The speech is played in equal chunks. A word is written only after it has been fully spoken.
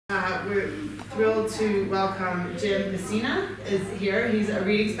We're thrilled to welcome Jim Messina is here. He's a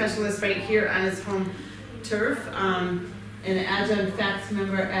reading specialist right here on his home turf, and an adjunct faculty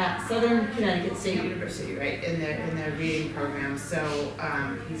member at Southern Connecticut State University, right, in their reading program. So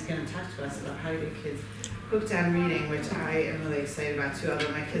he's going to talk to us about how to get kids hooked on reading, which I am really excited about too,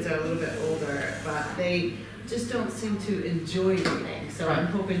 although my kids are a little bit older, but they just don't seem to enjoy reading. So I'm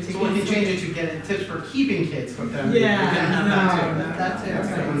hoping to. So we can change it to get tips for keeping kids hooked on reading. Yeah, that's it.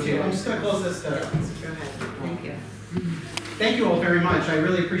 I'm just going to close this. Go ahead. Thank you. Thank you all very much. I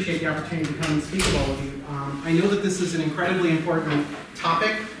really appreciate the opportunity to come and speak with all of you. I know that this is an incredibly important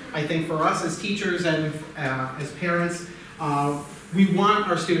topic. I think for us as teachers and as parents, we want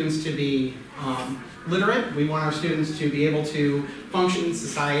our students to be literate. We want our students to be able to function in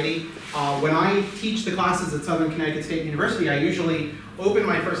society. When I teach the classes at Southern Connecticut State University, I usually open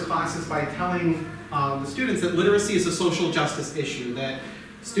my first classes by telling the students that literacy is a social justice issue, that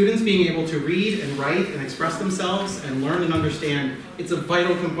students being able to read and write and express themselves and learn and understand, it's a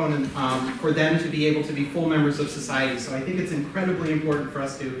vital component for them to be able to be full members of society. So I think it's incredibly important for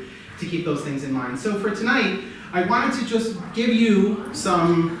us to keep those things in mind. So for tonight, I wanted to just give you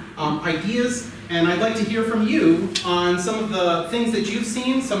some ideas, and I'd like to hear from you on some of the things that you've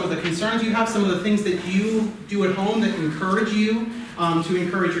seen, some of the concerns you have, some of the things that you do at home that encourage you to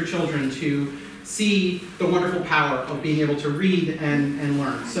encourage your children to see the wonderful power of being able to read and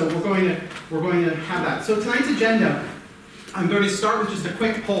learn. So we're going to have that. So tonight's agenda, I'm going to start with just a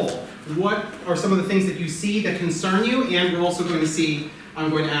quick poll. What are some of the things that you see that concern you? And we're also going to see, I'm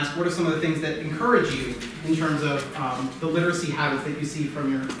going to ask, what are some of the things that encourage you in terms of the literacy habits that you see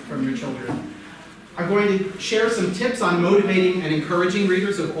from your children? I'm going to share some tips on motivating and encouraging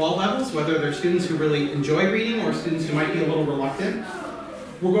readers of all levels, whether they're students who really enjoy reading or students who might be a little reluctant.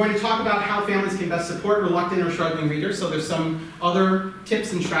 We're going to talk about how families can best support reluctant or struggling readers, so there's some other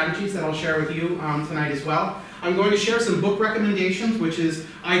tips and strategies that I'll share with you tonight as well. I'm going to share some book recommendations, which is,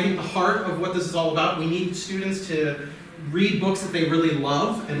 I think, the heart of what this is all about. We need students to read books that they really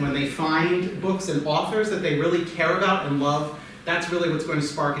love, and when they find books and authors that they really care about and love, that's really what's going to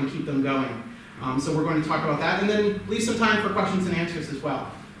spark and keep them going. So we're going to talk about that, and then leave some time for questions and answers as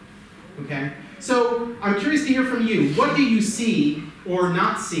well. Okay? So I'm curious to hear from you. What do you see or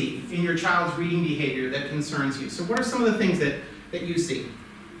not see in your child's reading behavior that concerns you? So what are some of the things that you see?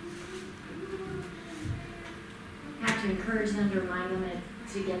 Have to encourage them to remind them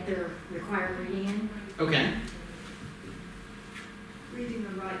to get their required reading in. Okay. Reading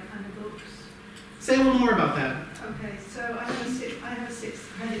the right kind of books. Say a little more about that. Okay, so I have a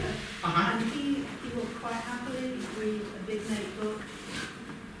sixth grader, and he will quite happily read a big notebook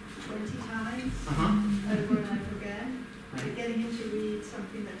 20 times over and over again. But getting him to read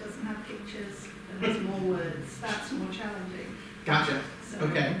something that doesn't have pictures and has more words, that's more challenging. Gotcha. So.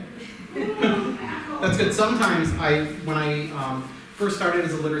 Okay. That's good. Sometimes when I first started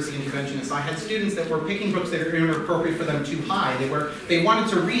as a literacy interventionist, I had students that were picking books that are inappropriate for them too high. They wanted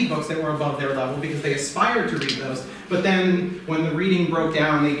to read books that were above their level because they aspired to read those, but then when the reading broke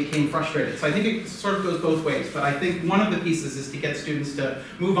down, they became frustrated. So I think it sort of goes both ways, but I think one of the pieces is to get students to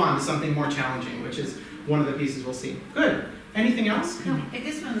move on to something more challenging, which is one of the pieces we'll see. Good. Anything else? No, I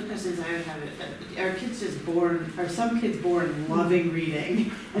guess one of the questions I would have is, are kids just born, are some kids born loving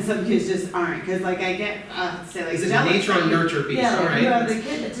reading, and some kids just aren't? Because like I get, say like is it nature and nurture piece? Yeah, like right? you have the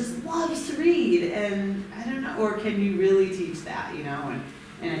kid that just loves to read, and I don't know, or can you really teach that, you know?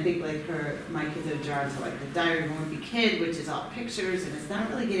 And I think like for my kids are drawn to like the Diary of a Wimpy Kid, which is all pictures, and it's not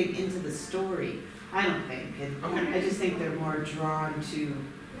really getting into the story, I don't think. And Okay. I just think they're more drawn to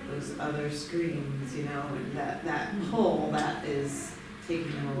those other screens, you know, and that pull that is taking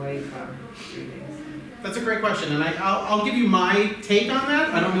them away from reading. That's a great question, and I'll give you my take on that.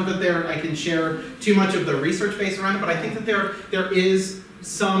 I don't know that I can share too much of the research base around it, but I think that there is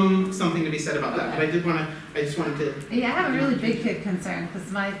something to be said about that. But I just wanted to. Yeah, I have a really big kid concern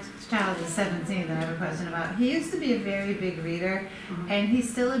because my child is 17 that I have a question about. He used to be a very big reader, and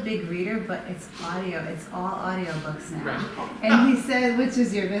he's still a big reader, but it's audio. It's all audio books now. Right. And he said, which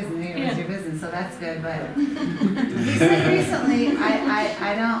is your business, it's your business, so that's good. But he said recently,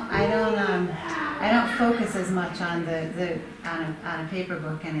 I don't focus as much on on a paper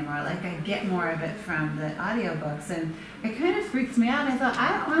book anymore. Like I get more of it from the audio books, and it kind of freaks me out. I thought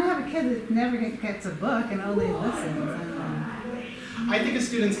I don't want to have a kid that never gets a book and only listens. I think as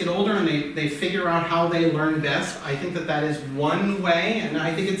students get older and they figure out how they learn best, I think that is one way, and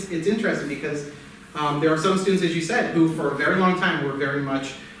I think it's interesting because there are some students, as you said, who for a very long time were very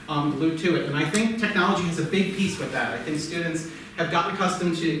much glued to it, and I think technology has a big piece with that. I think students have gotten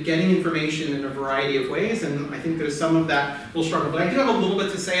accustomed to getting information in a variety of ways, and I think there's some of that will struggle. But I do have a little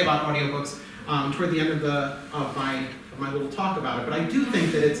bit to say about audiobooks toward the end of my little talk about it. But I do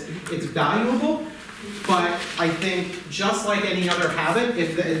think that it's valuable. But I think just like any other habit,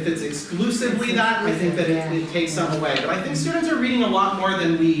 if it's exclusively that, I think that it takes some away. But I think students are reading a lot more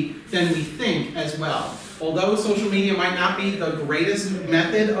than we think as well. Although social media might not be the greatest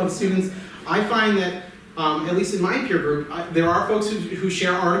method of students, I find that, at least in my peer group, there are folks who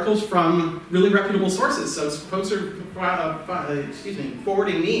share articles from really reputable sources. So folks are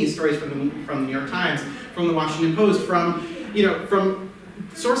forwarding me stories from the New York Times, from the Washington Post, from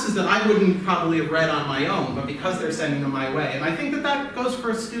sources that I wouldn't probably have read on my own, but because they're sending them my way. And I think that that goes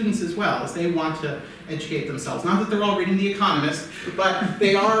for students as well, as they want to educate themselves. Not that they're all reading The Economist, but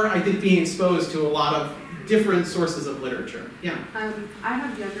they are, I think, being exposed to a lot of different sources of literature. Yeah. I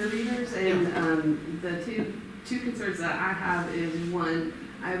have younger readers, and the two concerns that I have is, one,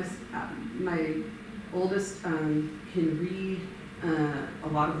 my oldest can read a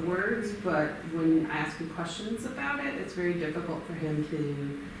lot of words, but when I ask him questions about it, it's very difficult for him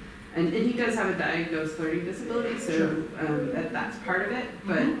to, and he does have a diagnosed learning disability, so sure. That's part of it,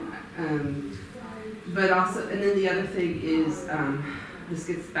 but also, and then the other thing is, this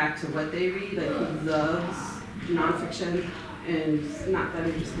gets back to what they read, like he loves nonfiction and not that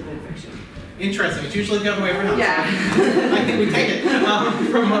interested in fiction. Interesting. It's usually the other way around. Yeah. I think we take it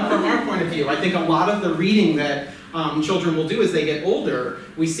from our point of view. I think a lot of the reading that children will do as they get older,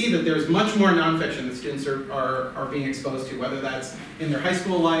 we see that there's much more nonfiction that students are being exposed to, whether that's in their high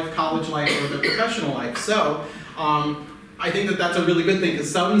school life, college life, or their professional life. So I think that that's a really good thing,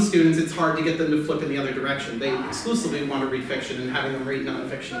 because some students, it's hard to get them to flip in the other direction. They exclusively want to read fiction, and having them read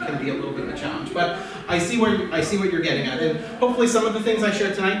nonfiction can be a little bit of a challenge. But I see what you're getting at, and hopefully some of the things I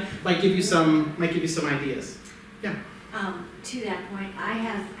shared tonight might give you some ideas. Yeah. To that point, I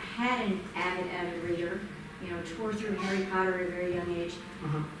have had an avid reader. Tore through Harry Potter at a very young age,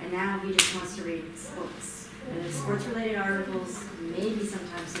 and now he just wants to read books. And sports-related articles, maybe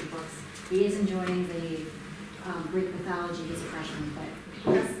sometimes some books. He is enjoying the Greek mythology. He's a freshman, but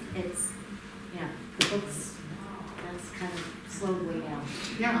it's the books, that's kind of slowed way down.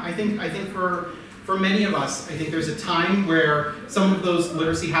 Yeah, I think for many of us, I think there's a time where some of those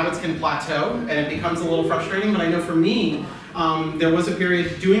literacy habits can plateau, and it becomes a little frustrating. But I know for me, there was a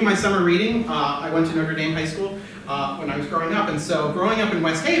period doing my summer reading. I went to Notre Dame High School when I was growing up, and so growing up in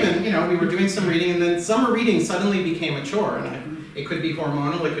West Haven, we were doing some reading, and then summer reading suddenly became a chore. And it could be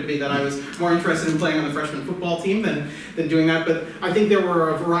hormonal, it could be that I was more interested in playing on the freshman football team than doing that, but I think there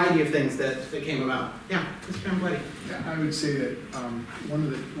were a variety of things that came about. Yeah, Mr. Campbell. Yeah, I would say that one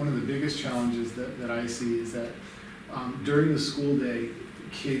of the biggest challenges that I see is that during the school day,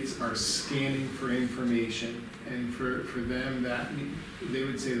 kids are scanning for information, and for them that they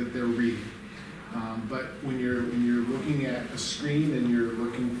would say that they're reading. But when you're looking at a screen and you're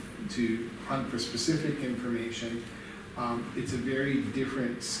looking to hunt for specific information, it's a very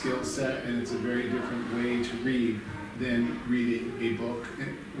different skill set, and it's a very different way to read than reading a book,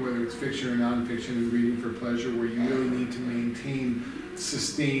 whether it's fiction or nonfiction, and reading for pleasure, where you really need to maintain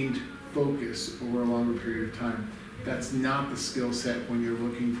sustained focus over a longer period of time. That's not the skill set when you're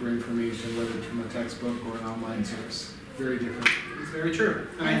looking for information, whether it's from a textbook or an online source. Very different. It's very true.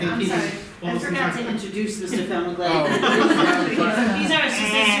 And I think I'm sorry, I forgot to introduce Mr. Felmglade. Oh. He's our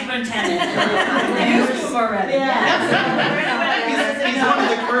assistant superintendent. Introduced him already. He's one of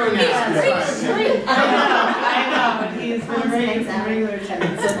the crew now. I know, but he's a regular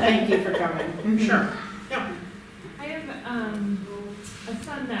attendant, so thank you for coming. Sure. Yeah. I have a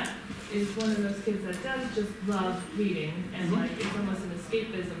son that is one of those kids that does just love reading, and like it's almost an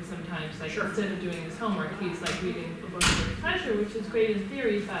escapism sometimes. Like instead of doing his homework, he's like reading a book for pleasure, which is great in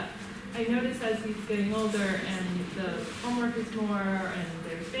theory. But I notice as he's getting older, and the homework is more, and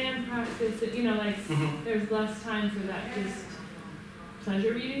there's band practice, there's less time for that just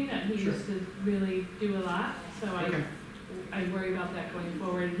pleasure reading that he used to really do a lot. So I worry about that going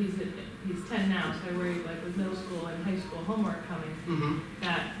forward. He's 10 now, so I worry like with middle school and high school homework coming,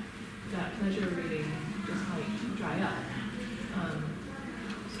 that pleasure reading just might dry up.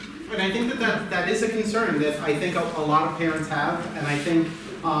 And I think that is a concern that I think a lot of parents have, and I think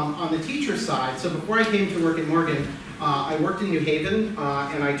on the teacher side, so before I came to work at Morgan, I worked in New Haven,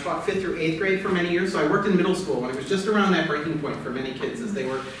 and I taught 5th through 8th grade for many years, so I worked in middle school, and it was just around that breaking point for many kids as they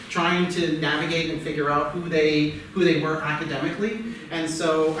were trying to navigate and figure out who they were academically, and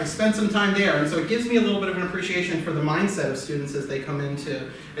so I spent some time there, and so it gives me a little bit of an appreciation for the mindset of students as they come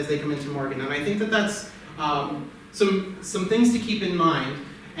into Morgan, and I think that's some things to keep in mind.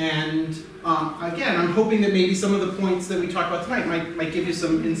 And again, I'm hoping that maybe some of the points that we talked about tonight might give you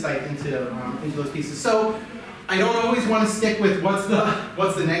some insight into those pieces. So I don't always want to stick with what's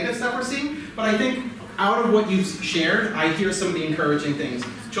the negative stuff we're seeing, but I think out of what you've shared, I hear some of the encouraging things.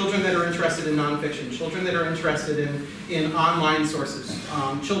 Children that are interested in nonfiction, children that are interested in online sources,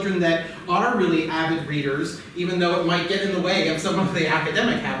 children that are really avid readers, even though it might get in the way of some of the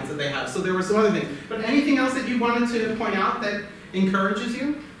academic habits that they have. So there were some other things. But anything else that you wanted to point out that encourages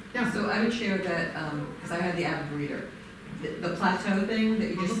you? Yeah. So I would share that, because I had the avid reader, the plateau thing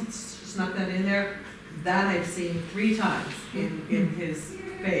that you just snuck that in there, that I've seen 3 times in his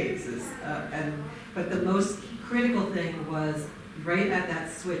phases. But the most critical thing was right at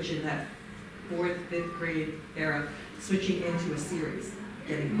that switch in that 4th, 5th grade era, switching into a series.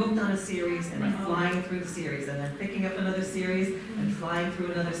 Getting hooked on a series and then flying through the series and then picking up another series and flying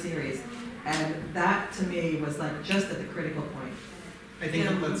through another series. And that to me was like just at the critical point. I think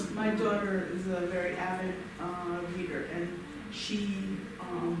that's... My daughter is a very avid reader, and she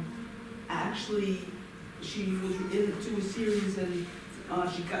she was into a series, and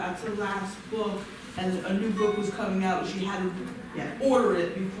she got to the last book, and a new book was coming out. She had to order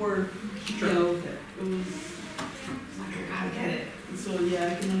it before, it was like, I gotta get it. And so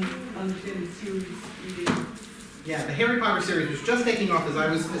I can understand the series reading. Yeah, the Harry Potter series was just taking off as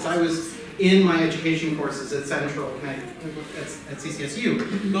I was in my education courses at Central, at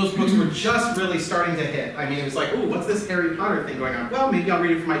CCSU. Those books were just really starting to hit. I mean, it was like, oh, what's this Harry Potter thing going on? Well, maybe I'll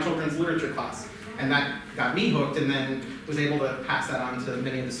read it for my children's literature class. And that got me hooked, and then was able to pass that on to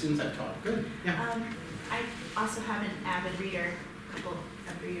many of the students I've taught. Good, yeah. I also have an avid reader, a couple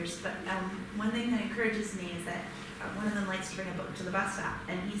of readers, but one thing that encourages me is that one of them likes to bring a book to the bus stop,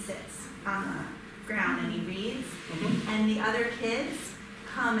 and he sits on the ground and he reads, and the other kids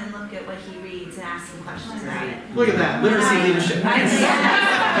come and look at what he reads and ask him questions about it. Look at that, literacy leadership. I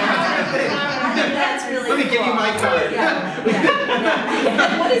think that's really Let me give you my card.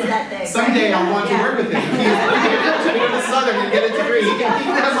 What is that thing? Someday I'll want to work with him. If you go to Southern and get a degree, he can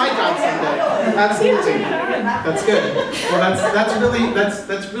have my job someday. Absolutely. That's good. Well,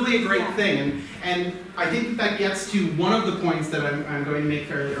 that's really a great thing, and I think that gets to one of the points that I'm going to make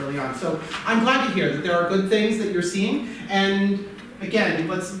fairly early on. So I'm glad to hear that there are good things that you're seeing, and again,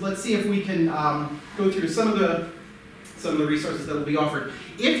 let's see if we can go through some of the resources that will be offered.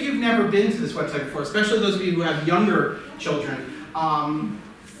 If you've never been to this website before, especially those of you who have younger children,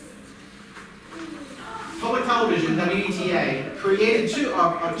 Public Television, WETA, created two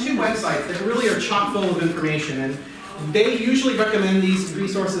websites that really are chock full of information, and they usually recommend these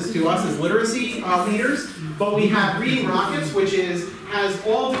resources to us as literacy leaders, but we have Reading Rockets, which has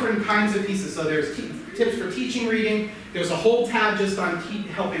all different kinds of pieces. So there's tips for teaching reading, there's a whole tab just on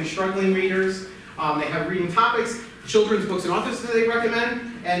helping struggling readers, they have reading topics, children's books and authors that they recommend,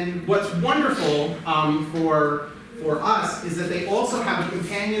 and what's wonderful for us is that they also have a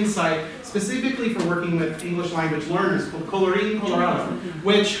companion site specifically for working with English language learners called Colorín Colorado,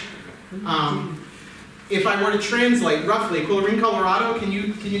 which, if I were to translate roughly, Colorín Colorado, can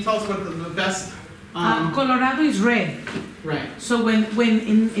you tell us what the best? Colorado is red. Right. So when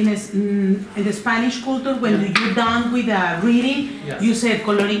in the Spanish culture, when you're done with reading, you said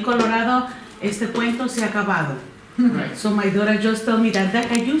Colorín Colorado, este cuento se ha acabado. Right. So my daughter just told me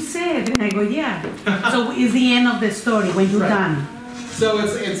that you said, and I go, yeah. So it's the end of the story when you're done. So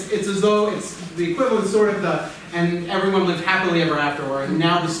it's as though it's the equivalent sort of and everyone lived happily ever after, or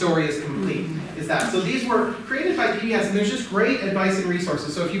now the story is complete. Is that. So these were created by PBS, and there's just great advice and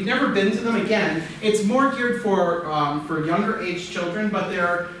resources. So if you've never been to them, again, it's more geared for younger age children, but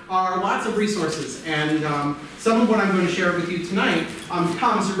there are lots of resources. And some of what I'm going to share with you tonight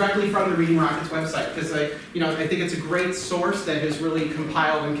comes directly from the Reading Rockets website, because I think it's a great source that has really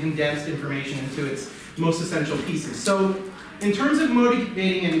compiled and condensed information into its most essential pieces. So in terms of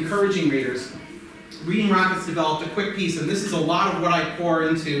motivating and encouraging readers, Reading Rockets developed a quick piece, and this is a lot of what I pour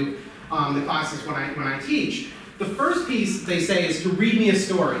into the classes when I teach. The first piece, they say, is to read me a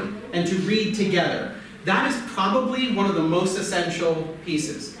story and to read together. That is probably one of the most essential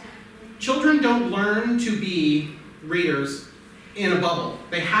pieces. Children don't learn to be readers in a bubble.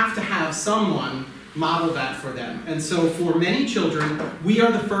 They have to have someone model that for them. And so for many children, we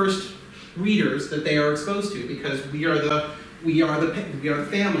are the first readers that they are exposed to, because we are the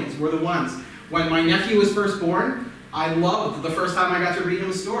families, we're the ones. When my nephew was first born, I loved the first time I got to read him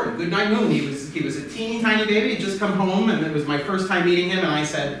a story. Goodnight Moon. He was a teeny tiny baby. He'd just come home, and it was my first time meeting him, and I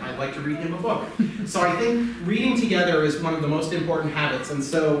said, I'd like to read him a book. So I think reading together is one of the most important habits. And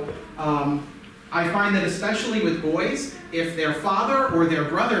so I find that especially with boys, if their father or their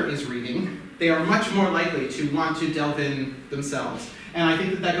brother is reading, they are much more likely to want to delve in themselves. And I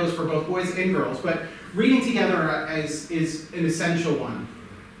think that that goes for both boys and girls, but reading together is an essential one.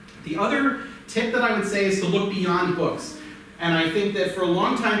 The other tip that I would say is to look beyond books. And I think that for a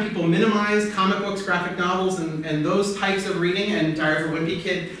long time people minimized comic books, graphic novels, and those types of reading and Diary of a Wimpy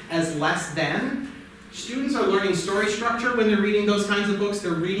Kid as less than. Students are learning story structure when they're reading those kinds of books.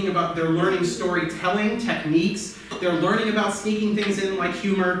 They're learning storytelling techniques. They're learning about sneaking things in like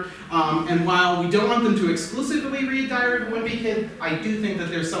humor. And while we don't want them to exclusively read Diary of a Wimpy Kid, I do think that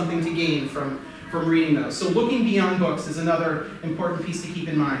there's something to gain from reading those. So looking beyond books is another important piece to keep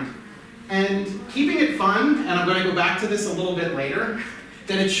in mind. And keeping it fun, and I'm going to go back to this a little bit later,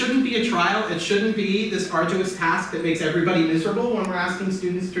 that it shouldn't be a trial, it shouldn't be this arduous task that makes everybody miserable when we're asking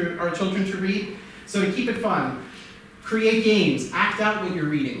our children to read. So to keep it fun, create games, act out what you're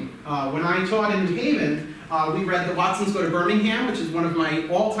reading. When I taught in New Haven, we read The Watsons Go to Birmingham, which is one of my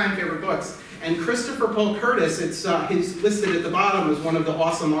all-time favorite books. And Christopher Paul Curtis, he's listed at the bottom as one of the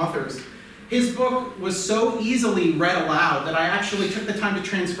awesome authors. His book was so easily read aloud that I actually took the time to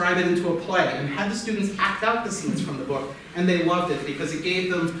transcribe it into a play and had the students act out the scenes from the book, and they loved it because it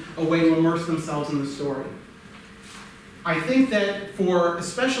gave them a way to immerse themselves in the story. I think that for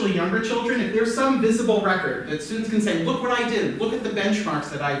especially younger children, if there's some visible record that students can say, look what I did, look at the benchmarks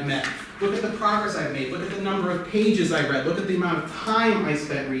that I've met, look at the progress I've made, look at the number of pages I read, look at the amount of time I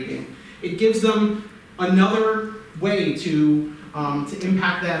spent reading, it gives them another way to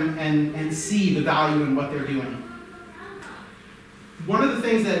impact them and see the value in what they're doing. One of the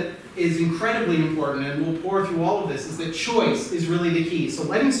things that is incredibly important, and we'll pour through all of this, is that choice is really the key. So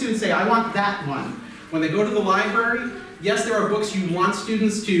letting students say, I want that one. When they go to the library, yes, there are books you want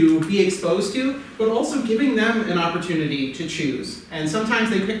students to be exposed to, but also giving them an opportunity to choose. And sometimes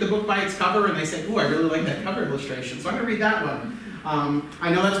they pick the book by its cover and they say, ooh, I really like that cover illustration, so I'm going to read that one.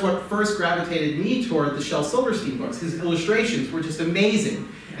 I know that's what first gravitated me toward the Shel Silverstein books. His illustrations were just amazing,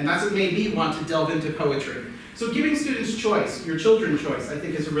 and that's what made me want to delve into poetry. So giving students choice, your children choice, I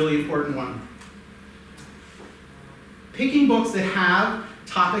think is a really important one. Picking books that have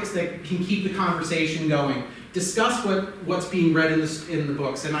topics that can keep the conversation going. Discuss what's being read in the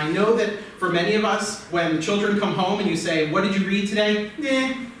books. And I know that for many of us, when the children come home and you say, what did you read today?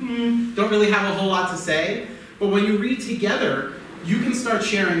 Don't really have a whole lot to say. But when you read together, you can start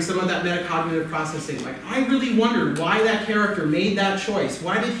sharing some of that metacognitive processing. Like, I really wondered why that character made that choice.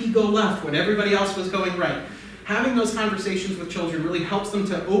 Why did he go left when everybody else was going right? Having those conversations with children really helps them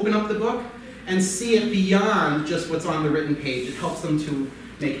to open up the book and see it beyond just what's on the written page. It helps them to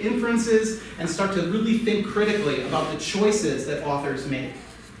make inferences and start to really think critically about the choices that authors make.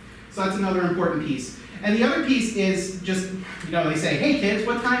 So that's another important piece. And the other piece is just, they say, hey kids,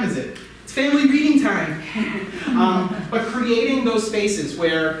 what time is it? It's family reading time. But creating those spaces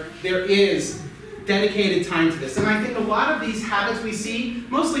where there is dedicated time to this. And I think a lot of these habits we see,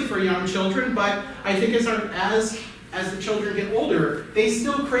 mostly for young children, but I think as the children get older, they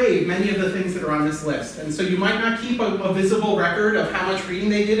still crave many of the things that are on this list. And so you might not keep a visible record of how much reading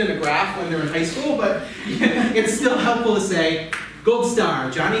they did in a graph when they're in high school, but it's still helpful to say, gold star,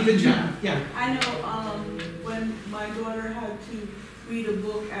 Johnny, good job. Yeah. I know when my daughter had to read a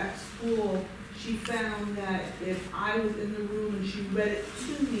book at school, she found that if I was in the room and she read it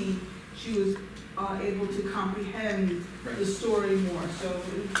to me, she was able to comprehend the story more. So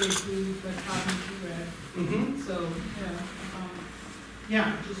it was basically like how she read. Mm-hmm. So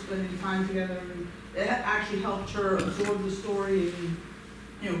yeah, just spending time together, and it actually helped her absorb the story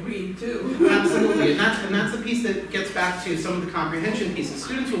and read too. Absolutely, and that's the piece that gets back to some of the comprehension pieces.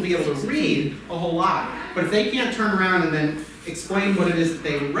 Students will be able to read a whole lot, but if they can't turn around and then explain what it is that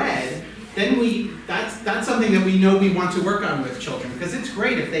they read, then that's something that we know we want to work on with children, because it's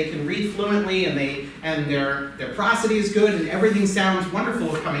great if they can read fluently and their prosody is good and everything sounds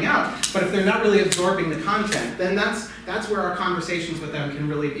wonderful coming out, but if they're not really absorbing the content, then that's where our conversations with them can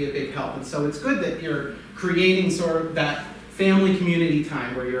really be a big help. And so it's good that you're creating sort of that family community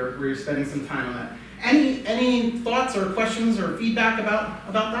time where you're spending some time on that. Any thoughts or questions or feedback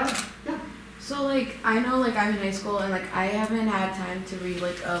about that? Yeah. So I know I'm in high school and I haven't had time to read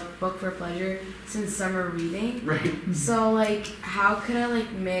a book for pleasure since summer reading. Right. So how could I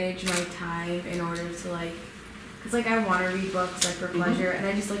manage my time in order to because I want to read books for pleasure, and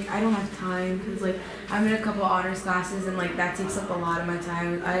I just I don't have time because I'm in a couple honors classes and that takes up a lot of my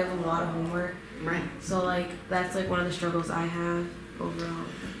time. I have a lot of homework. Right. So that's one of the struggles I have overall.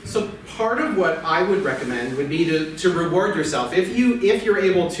 So part of what I would recommend would be to reward yourself. If you're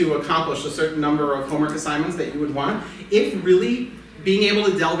able to accomplish a certain number of homework assignments that you would want, if really being able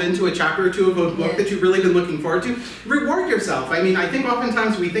to delve into a chapter or two of a book that you've really been looking forward to, reward yourself. I mean, I think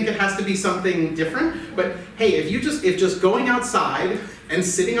oftentimes we think it has to be something different, but hey, if just going outside and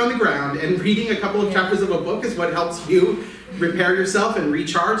sitting on the ground and reading a couple of chapters of a book is what helps you repair yourself and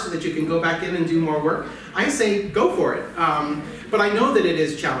recharge so that you can go back in and do more work, I say go for it. But I know that it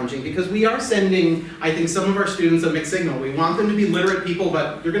is challenging because we are sending, I think, some of our students a mixed signal. We want them to be literate people,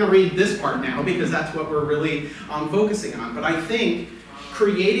 but they're going to read this part now because that's what we're really focusing on. But I think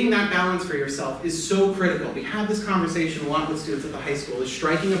creating that balance for yourself is so critical. We have this conversation a lot with students at the high school, is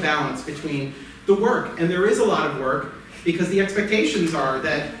striking a balance between the work, and there is a lot of work because the expectations are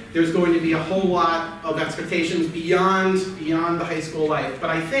that there's going to be a whole lot of expectations beyond the high school life. But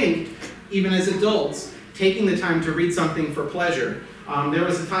I think, even as adults, taking the time to read something for pleasure. There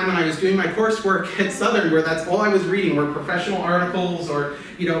was a time when I was doing my coursework at Southern where that's all I was reading were professional articles or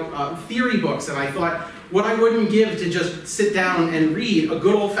theory books, and I thought, what I wouldn't give to just sit down and read a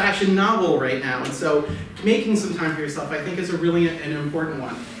good old-fashioned novel right now. And so making some time for yourself, I think, is a really an important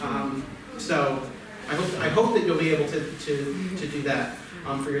one. So I hope that you'll be able to do that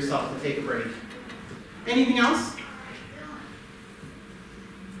for yourself, to take a break. Anything else?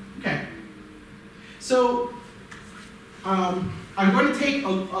 Okay. So I'm going to take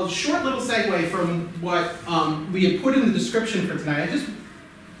a short little segue from what we had put in the description for tonight.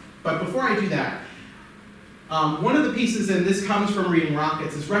 But before I do that, one of the pieces, and this comes from Reading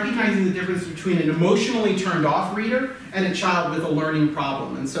Rockets, is recognizing the difference between an emotionally turned off reader and a child with a learning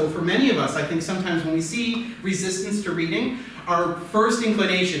problem. And so for many of us, I think sometimes when we see resistance to reading, our first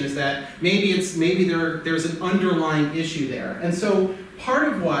inclination is that maybe there's an underlying issue there. And so part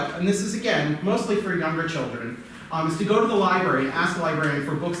of what, and this is again, mostly for younger children, is to go to the library and ask the librarian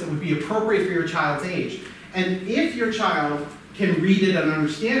for books that would be appropriate for your child's age. And if your child can read it and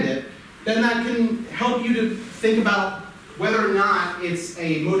understand it, then that can help you to think about whether or not it's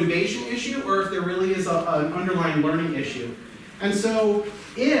a motivation issue or if there really is an underlying learning issue. And so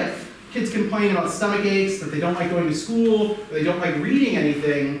if kids complain about stomach aches, that they don't like going to school, that they don't like reading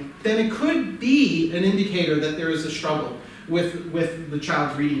anything, then it could be an indicator that there is a struggle with the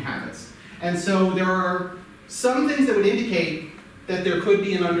child's reading habits. And so there are some things that would indicate that there could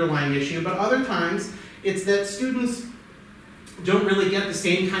be an underlying issue, but other times it's that students don't really get the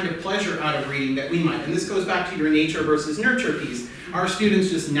same kind of pleasure out of reading that we might. And this goes back to your nature versus nurture piece. Are students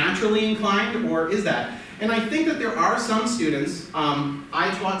just naturally inclined, or is that? And I think that there are some students,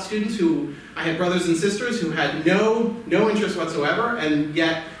 I taught students I had brothers and sisters who had no interest whatsoever, and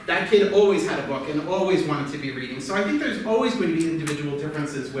yet that kid always had a book and always wanted to be reading. So I think there's always going to be individual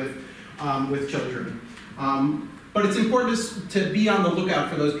differences with children. But it's important to be on the lookout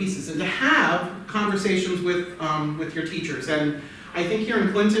for those pieces and to have conversations with your teachers. And I think here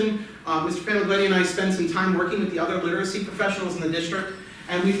in Clinton, Mr. Faniglietti and I spend some time working with the other literacy professionals in the district,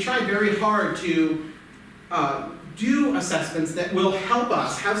 and we've tried very hard to do assessments that will help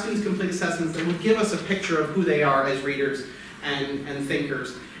us, have students complete assessments that will give us a picture of who they are as readers and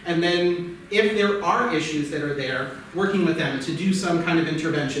thinkers. And then if there are issues that are there, working with them to do some kind of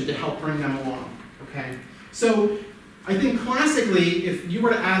intervention to help bring them along, okay? So I think classically, if you were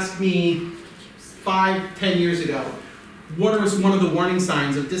to ask me 5-10 years ago, what is one of the warning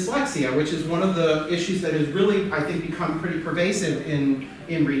signs of dyslexia, which is one of the issues that has really, I think, become pretty pervasive in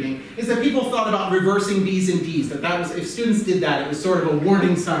reading, is that people thought about reversing B's and D's, that was, if students did that, it was sort of a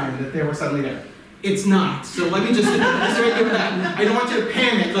warning sign that they were suddenly there. It's not. So let me just right give that. I don't want you to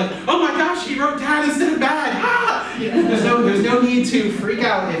panic, like, oh my gosh, he wrote dad instead of bad. Ah! There's no need to freak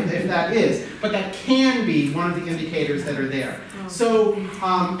out if that is, but that can be one of the indicators that are there. So,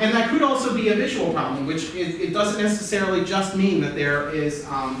 and that could also be a visual problem, which it doesn't necessarily just mean that there is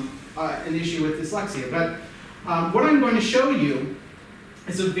an issue with dyslexia. But what I'm going to show you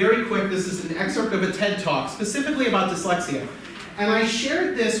is this is an excerpt of a TED Talk specifically about dyslexia. And I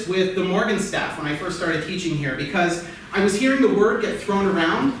shared this with the Morgan staff when I first started teaching here because I was hearing the word get thrown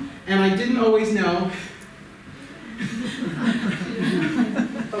around and I didn't always know.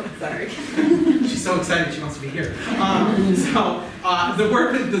 Oh, sorry. She's so excited she wants to be here.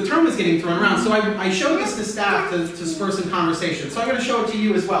 The term was getting thrown around. So I showed this to staff to spur some conversation. So I'm going to show it to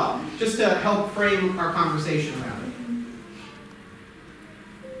you as well, just to help frame our conversation around it.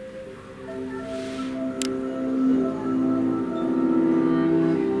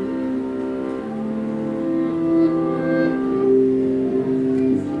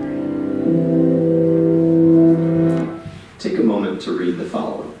 Take a moment to read the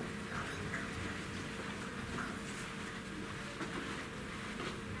following.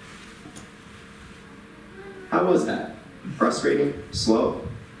 How was that? Frustrating? Slow?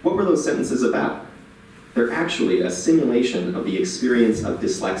 What were those sentences about? They're actually a simulation of the experience of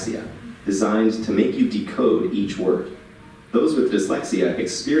dyslexia, designed to make you decode each word. Those with dyslexia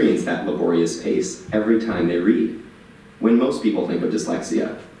experience that laborious pace every time they read. When most people think of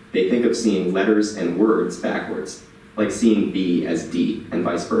dyslexia, they think of seeing letters and words backwards, like seeing B as D and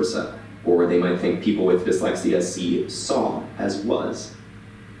vice versa, or they might think people with dyslexia see saw as was.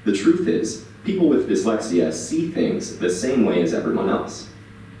 The truth is, people with dyslexia see things the same way as everyone else.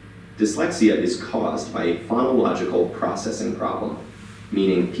 Dyslexia is caused by a phonological processing problem,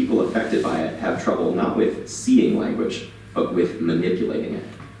 meaning people affected by it have trouble not with seeing language, but with manipulating it.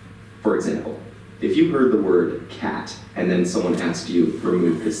 For example, if you heard the word cat and then someone asked you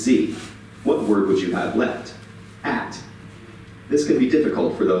remove the C, what word would you have left? At. This can be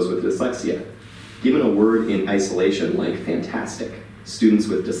difficult for those with dyslexia. Given a word in isolation like fantastic, students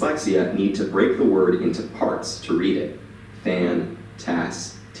with dyslexia need to break the word into parts to read it. Fan,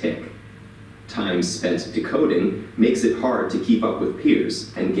 tas, tick. Time spent decoding makes it hard to keep up with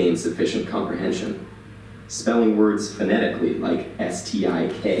peers and gain sufficient comprehension. Spelling words phonetically like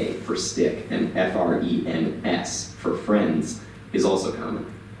S-T-I-K for stick and F-R-E-N-S for friends is also common.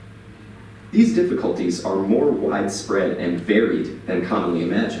 These difficulties are more widespread and varied than commonly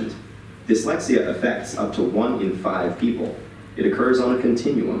imagined. Dyslexia affects up to 1 in 5 people. It occurs on a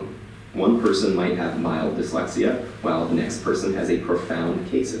continuum. One person might have mild dyslexia, while the next person has a profound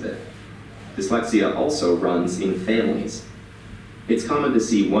case of it. Dyslexia also runs in families. It's common to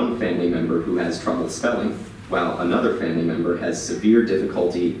see one family member who has trouble spelling, while another family member has severe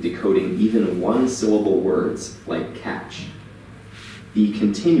difficulty decoding even one-syllable words like catch. The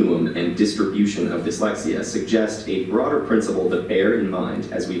continuum and distribution of dyslexia suggest a broader principle to bear in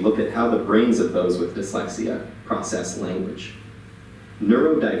mind as we look at how the brains of those with dyslexia process language.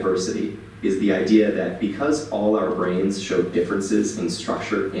 Neurodiversity is the idea that because all our brains show differences in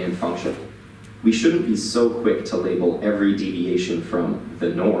structure and function, we shouldn't be so quick to label every deviation from the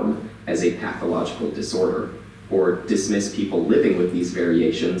norm as a pathological disorder, or dismiss people living with these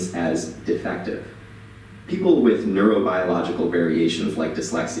variations as defective. People with neurobiological variations like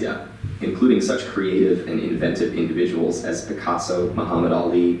dyslexia, including such creative and inventive individuals as Picasso, Muhammad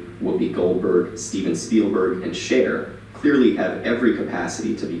Ali, Whoopi Goldberg, Steven Spielberg, and Cher, clearly have every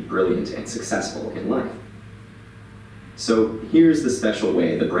capacity to be brilliant and successful in life. So here's the special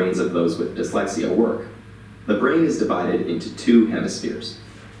way the brains of those with dyslexia work. The brain is divided into 2 hemispheres.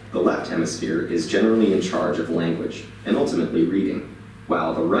 The left hemisphere is generally in charge of language and ultimately reading,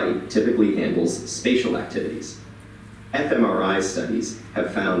 while the right typically handles spatial activities. fMRI studies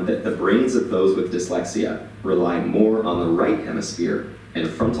have found that the brains of those with dyslexia rely more on the right hemisphere and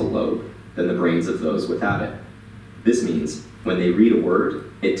frontal lobe than the brains of those without it. This means when they read a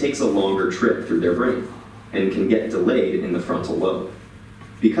word, it takes a longer trip through their brain and can get delayed in the frontal lobe.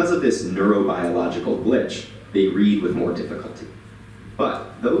 Because of this neurobiological glitch, they read with more difficulty.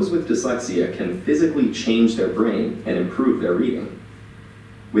 But those with dyslexia can physically change their brain and improve their reading.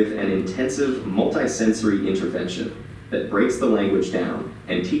 With an intensive multisensory intervention that breaks the language down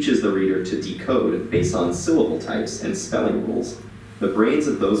and teaches the reader to decode based on syllable types and spelling rules, the brains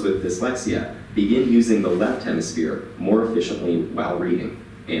of those with dyslexia begin using the left hemisphere more efficiently while reading,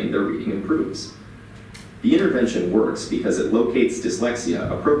 and their reading improves. The intervention works because it locates dyslexia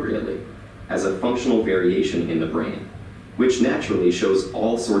appropriately as a functional variation in the brain, which naturally shows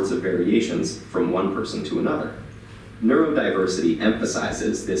all sorts of variations from one person to another. Neurodiversity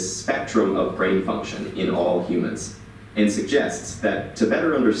emphasizes this spectrum of brain function in all humans and suggests that to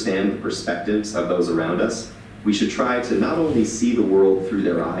better understand the perspectives of those around us, we should try to not only see the world through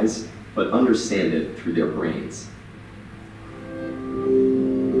their eyes, but understand it through their brains.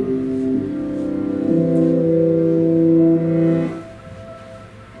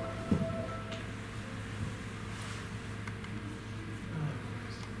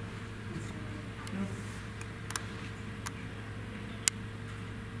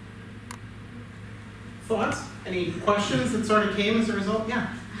 Thoughts? Any questions that sort of came as a result? Yeah.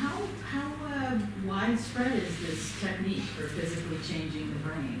 How widespread is this technique for physically changing the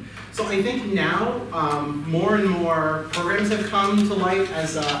brain? So I think now more and more programs have come to light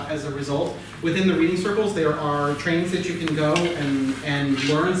as a result. Within the reading circles, there are trainings that you can go and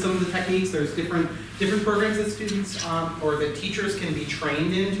learn some of the techniques. There's different programs that students or that teachers can be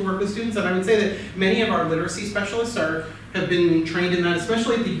trained in to work with students. And I would say that many of our literacy specialists have been trained in that,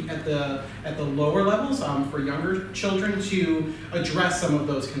 especially at the lower levels for younger children, to address some of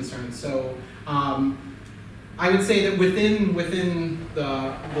those concerns. So I would say that within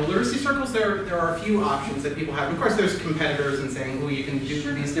the literacy circles, there are a few options that people have. Of course, there's competitors and saying, "Oh, you can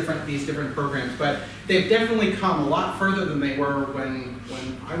do these different programs," but they've definitely come a lot further than they were when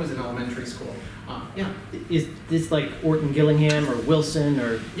I was in elementary school. Yeah. Is this like Orton Gillingham or Wilson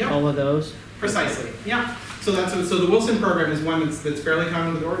or all of those? Precisely. Yeah. So the Wilson program is one that's fairly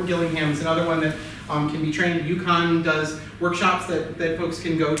common. With Orton Gillingham is another one that can be trained. UConn does workshops that folks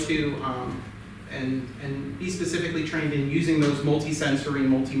can go to. And be specifically trained in using those multi-sensory,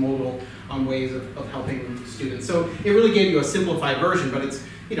 multimodal ways of helping students. So it really gave you a simplified version, but it's,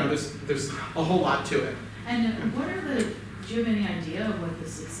 there's a whole lot to it. And do you have any idea of what the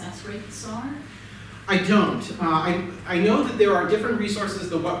success rates are? I don't. I know that there are different resources.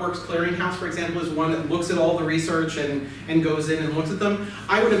 The What Works Clearinghouse, for example, is one that looks at all the research and goes in and looks at them.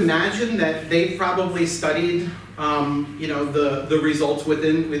 I would imagine that they've probably studied the results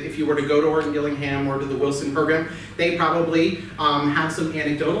if you were to go to Orton Gillingham or to the Wilson program, they probably have some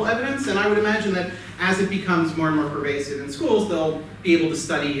anecdotal evidence, and I would imagine that as it becomes more and more pervasive in schools, they'll be able to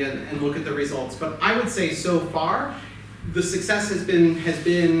study and look at the results. But I would say so far, the success has been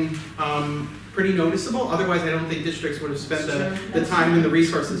pretty noticeable. Otherwise, I don't think districts would have spent the time and the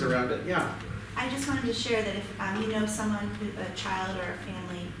resources around it. Yeah. I just wanted to share that if you know someone, a child or a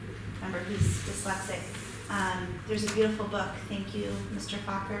family member who's dyslexic, there's a beautiful book, Thank You, Mr.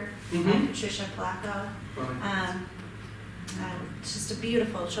 Fokker, by Patricia Polacco. It's just a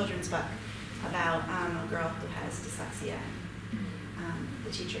beautiful children's book about a girl who has dyslexia,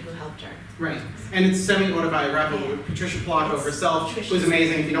 the teacher who helped her. Right, and it's semi-autobiographical with Patricia Polacco herself, who's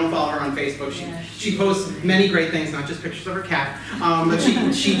amazing. If you don't follow her on Facebook, she posts many great things, not just pictures of her cat, but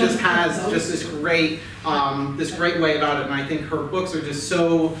she just has this great way about it, and I think her books are just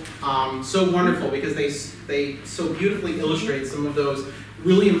so wonderful because they so beautifully illustrate some of those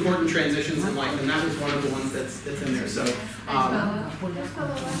really important transitions in life, and that was one of the ones that's in there. So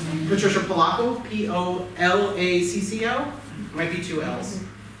Patricia Polacco, P-O-L-A-C-C-O, might be 2 L's.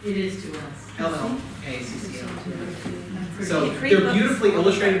 It is 2 L's. L-L-A-C-C-O. So they're beautifully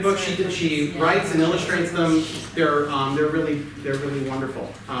illustrated books. She writes and illustrates them. They're really wonderful.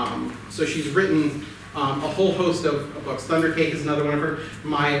 So she's written a whole host of books. Thunder Cake is another one of her.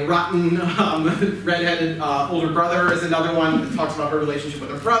 My Rotten Redheaded Older Brother is another one that talks about her relationship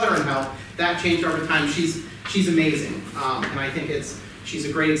with her brother and how that changed over time. She's amazing, and I think she's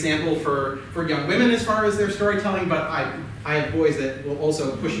a great example for young women as far as their storytelling. But I have boys that will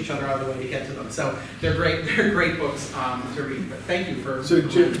also push each other out of the way to get to them. So they're great. They're great books to read. But thank you for. So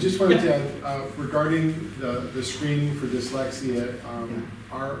just wanted to add regarding the screening for dyslexia.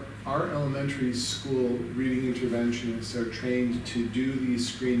 Our elementary school reading interventionists are trained to do these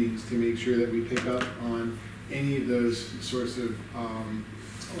screenings to make sure that we pick up on any of those sorts of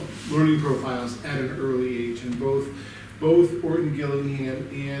learning profiles at an early age. And both Orton Gillingham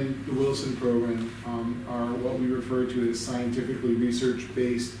and the Wilson program are what we refer to as scientifically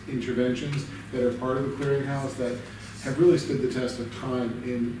research-based interventions that are part of the clearinghouse that have really stood the test of time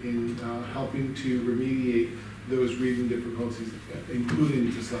in helping to remediate those reading difficulties,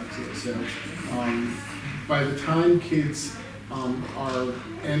 including dyslexia. So by the time kids are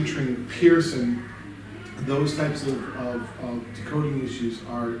entering Pearson, those types of decoding issues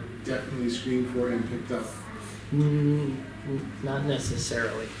are definitely screened for and picked up. Not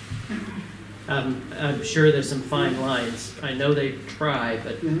necessarily. I'm sure there's some fine lines. I know they try,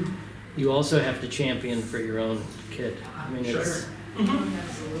 but you also have to champion for your own kid. I mean, it's...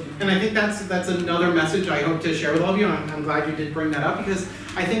 And I think that's another message I hope to share with all of you. I'm glad you did bring that up because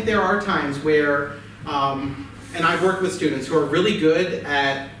I think there are times where, and I've worked with students who are really good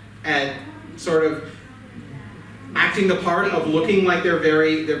at sort of acting the part of looking like they're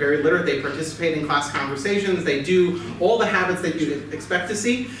very literate. They participate in class conversations. They do all the habits that you'd expect to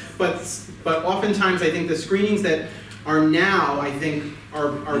see. But oftentimes I think the screenings that are now, I think,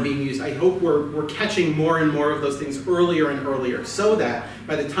 are being used. I hope we're catching more and more of those things earlier and earlier so that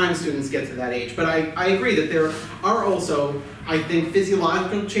by the time students get to that age. But I agree that there are also, I think,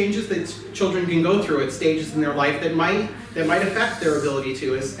 physiological changes that children can go through at stages in their life that might affect their ability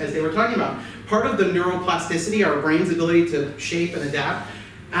to, as they were talking about. Part of the neuroplasticity, our brain's ability to shape and adapt,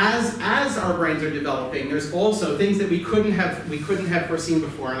 as our brains are developing, there's also things that we couldn't have foreseen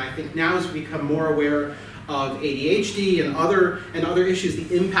before. And I think now as we become more aware of ADHD and other issues,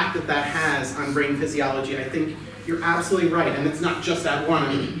 the impact that has on brain physiology, I think you're absolutely right. And it's not just that one.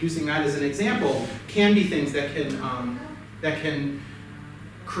 I mean, using that as an example can be things that can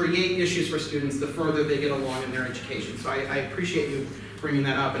create issues for students the further they get along in their education. So I appreciate you bringing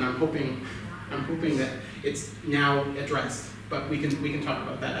that up, and I'm hoping that it's now addressed. But we can talk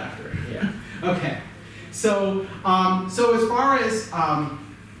about that after. Yeah. Okay. So, so as far as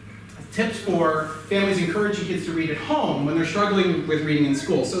tips for families encouraging kids to read at home when they're struggling with reading in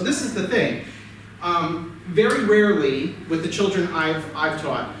school. So this is the thing. Very rarely with the children I've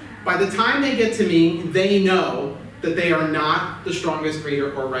taught, by the time they get to me, they know that they are not the strongest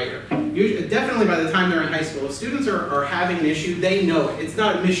reader or writer. Usually, definitely by the time they're in high school. If students are having an issue, they know it. It's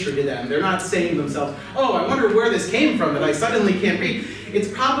not a mystery to them. They're not saying to themselves, oh, I wonder where this came from that I suddenly can't read. It's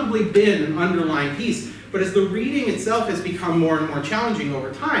probably been an underlying piece. But as the reading itself has become more and more challenging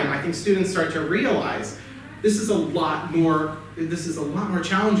over time, I think students start to realize this is a lot more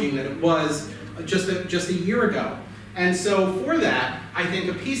challenging than it was just a year ago. And so for that, I think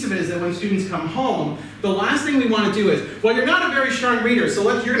a piece of it is that when students come home, the last thing we want to do is, well, you're not a very strong reader, so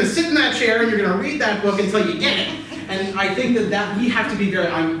you're going to sit in that chair and you're going to read that book until you get it. And I think that we have to be very,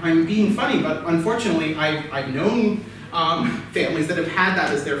 I'm being funny, but unfortunately I've known families that have had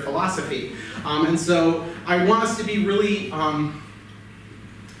that as their philosophy. And so I want us to be really, to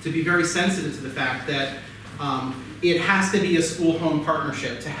be very sensitive to the fact that it has to be a school-home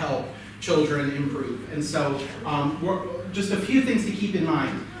partnership to help children improve. And so just a few things to keep in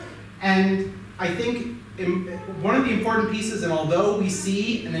mind. And I think one of the important pieces, and although we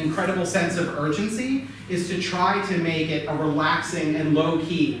see an incredible sense of urgency, is to try to make it a relaxing and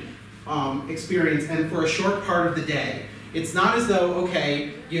low-key experience and for a short part of the day. It's not as though,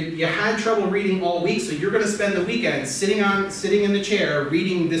 okay, you had trouble reading all week, so you're going to spend the weekend sitting in the chair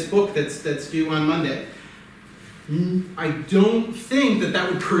reading this book that's due on Monday. I don't think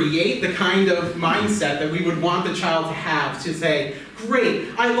that would create the kind of mindset that we would want the child to have, to say, great,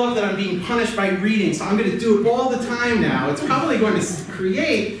 I love that I'm being punished by reading, so I'm going to do it all the time now. It's probably going to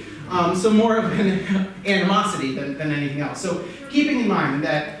create some more of an animosity than anything else. So keeping in mind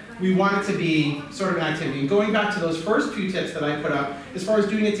that we want it to be sort of an activity. And going back to those first few tips that I put up, as far as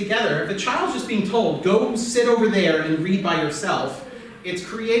doing it together, if a child's just being told, go sit over there and read by yourself, it's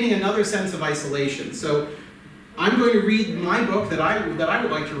creating another sense of isolation. So I'm going to read my book that I would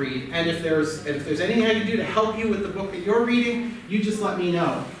like to read, and if there's anything I can do to help you with the book that you're reading, you just let me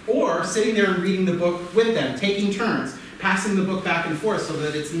know. Or sitting there and reading the book with them, taking turns, passing the book back and forth so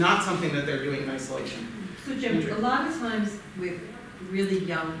that it's not something that they're doing in isolation. So Jim, a lot of times with really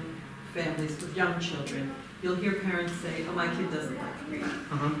young families, with young children, you'll hear parents say, oh, my kid doesn't like to read.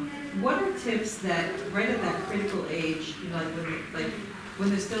 What are tips that, right at that critical age, you know, when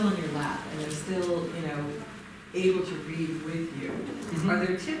they're still in your lap and they're still, you know, able to read with you, are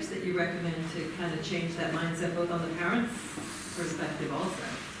there tips that you recommend to kind of change that mindset both on the parents' perspective also?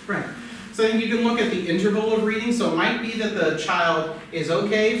 Right. So I think you can look at the interval of reading. So it might be that the child is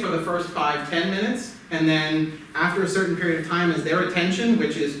okay for the first 5-10 minutes, and then after a certain period of time is their attention,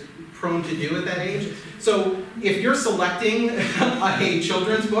 which is prone to do at that age. So if you're selecting a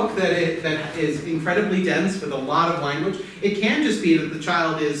children's book that is incredibly dense with a lot of language, it can just be that the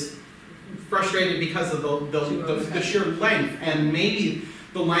child is frustrated because of the sheer length, and maybe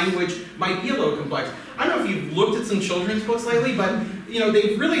the language might be a little complex. I don't know if you've looked at some children's books lately, but you know,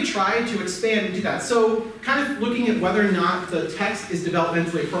 they've really tried to expand and do that. So kind of looking at whether or not the text is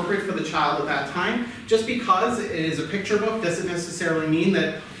developmentally appropriate for the child at that time. Just because it is a picture book doesn't necessarily mean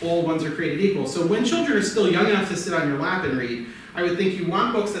that all ones are created equal. So when children are still young enough to sit on your lap and read, I would think you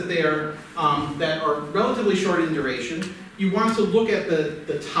want books that that are relatively short in duration. You want to look at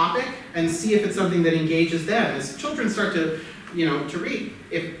the topic and see if it's something that engages them. As children start to read.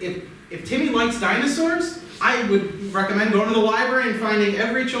 If Timmy likes dinosaurs, I would recommend going to the library and finding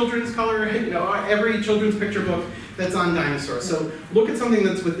every children's every children's picture book that's on dinosaurs. So look at something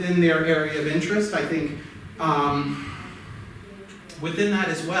that's within their area of interest. I think within that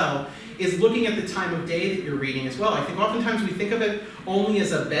as well is looking at the time of day that you're reading as well. I think oftentimes we think of it only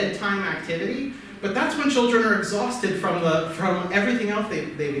as a bedtime activity, but that's when children are exhausted from everything else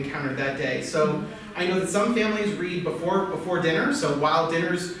they've encountered that day. So I know that some families read before dinner, so while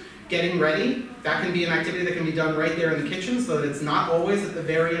dinner's getting ready, that can be an activity that can be done right there in the kitchen so that it's not always at the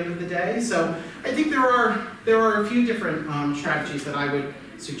very end of the day. So I think there are a few different strategies that I would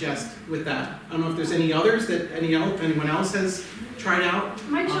suggest with that. I don't know if there's any others that anyone else has tried out.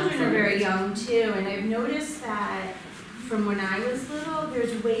 My children are very young too, and I've noticed that from when I was little,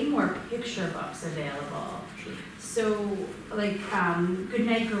 there's way more picture books available. Sure. So, like,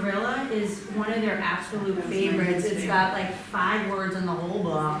 Goodnight Gorilla is one of their absolute favorites. It's got like 5 words in the whole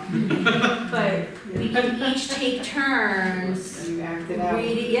book. But we can each take turns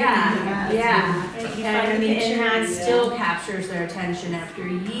reading. Yeah. And I mean, and that still captures their attention after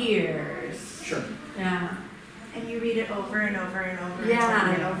years. Sure. Yeah. And you read it over and over and over and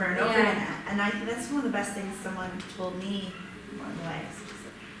over and over and over. And I think that's one of the best things someone told me.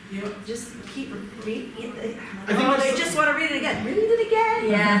 Just keep reading. I think They just want to read it again. Read it again.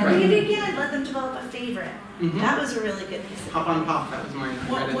 Yeah. Read it again. Let them develop a favorite. Mhm. That was a really good piece of Pop on Pop, that was mine.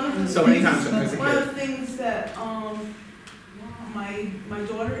 I read One of it the so many things- times when I was a One of kid. the things that my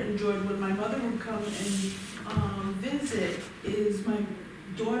daughter enjoyed when my mother would come and visit is my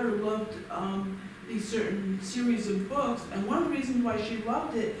daughter loved these certain series of books, and one of the reasons why she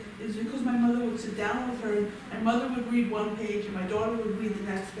loved it is because my mother would sit down with her, and mother would read one page, and my daughter would read the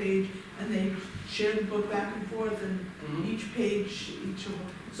next page, and they shared the book back and forth, and each page,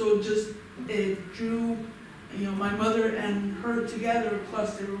 so it drew, my mother and her together,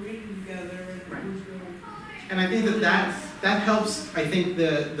 plus they were reading together, and it was really. And I think that helps. I think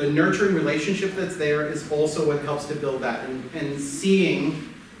the nurturing relationship that's there is also what helps to build that, and seeing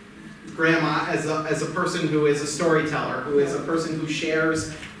Grandma as a person who is a storyteller, who is a person who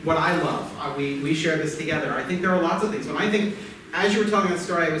shares what I love. We share this together. I think there are lots of things. When I think, as you were telling that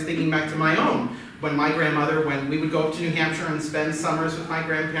story, I was thinking back to my own. When my grandmother, when we would go up to New Hampshire and spend summers with my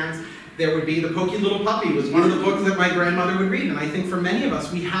grandparents, there would be The Pokey Little Puppy was one of the books that my grandmother would read. And I think for many of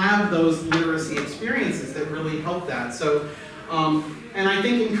us, we have those literacy experiences that really help that. So, and I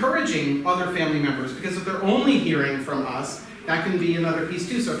think encouraging other family members, because if they're only hearing from us, that can be another piece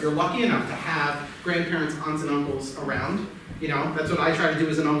too. So if you're lucky enough to have grandparents, aunts and uncles around, that's what I try to do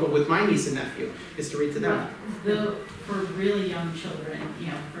as an uncle with my niece and nephew, is to read to them. For really young children,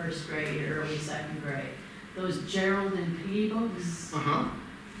 first grade, early second grade, those Gerald and Piggy books,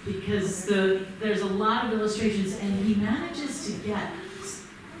 because there's a lot of illustrations, and he manages to get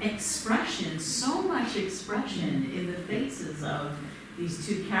expression, so much expression in the faces of these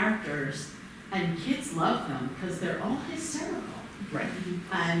two characters, and kids love them because they're all hysterical. Right.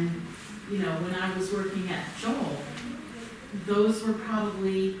 And when I was working at Joel, those were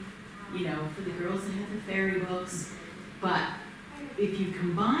probably, for the girls that had the fairy books, but if you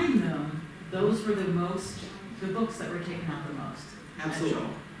combine them, those were the books that were taken out the most. Absolutely.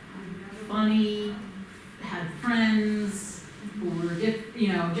 Funny, had friends who were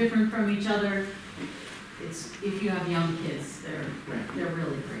different from each other. If you have young kids, they're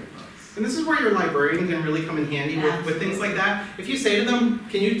really great books. And this is where your librarian can really come in handy with things like that. If you say to them,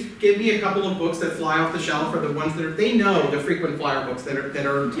 can you give me a couple of books that fly off the shelf, or the ones that they know the frequent flyer books that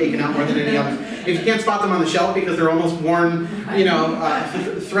are taken out more than any others. If you can't spot them on the shelf because they're almost worn,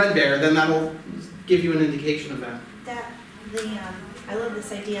 threadbare, then that'll give you an indication of that. I love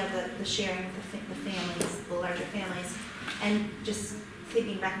this idea of the sharing with the families, the larger families, and just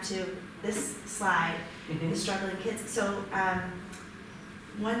thinking back to this slide, the struggling kids. So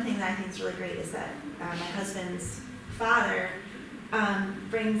one thing that I think is really great is that my husband's father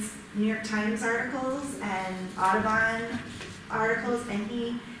brings New York Times articles and Audubon articles, and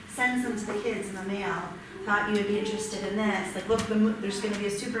he sends them to the kids in the mail. Thought you would be interested in this. Like, look, there's going to be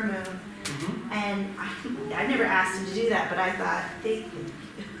a supermoon. And I never asked him to do that, but I thought,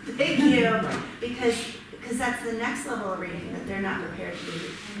 thank you, because that's the next level of reading that they're not prepared to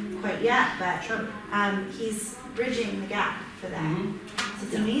do quite yet. But he's bridging the gap for that. So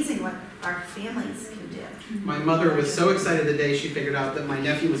it's amazing what our families can do. My mother was so excited the day she figured out that my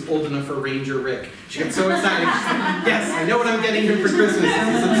nephew was old enough for Ranger Rick. She got so excited. She said, yes, I know what I'm getting him for Christmas.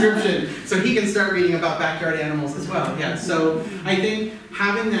 It's a subscription. So he can start reading about backyard animals as well. Yeah. So I think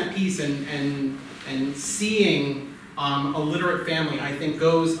having that piece and seeing a literate family, I think,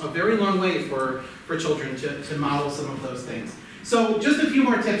 goes a very long way for children to model some of those things. So just a few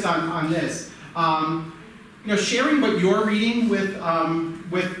more tips on this. Sharing what you're reading with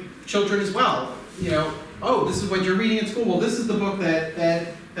children as well. Oh, this is what you're reading at school. Well, this is the book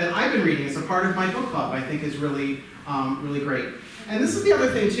that I've been reading as a part of my book club. I think is really great. And this is the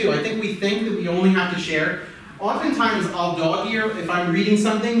other thing too. I think we think that we only have to share. Oftentimes, I'll dog ear if I'm reading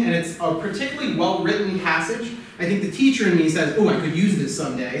something and it's a particularly well-written passage. I think the teacher in me says, "Oh, I could use this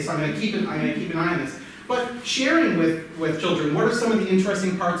someday," so I'm going to keep an eye on this. But sharing with children, what are some of the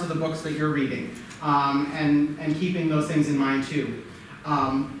interesting parts of the books that you're reading, and keeping those things in mind too.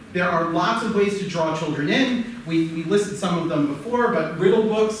 There are lots of ways to draw children in. We listed some of them before, but riddle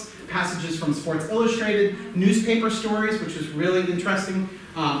books, passages from Sports Illustrated, newspaper stories, which is really interesting.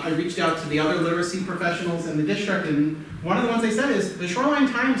 I reached out to the other literacy professionals in the district, and one of the ones they said is the Shoreline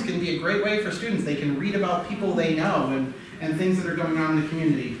Times can be a great way for students. They can read about people they know and things that are going on in the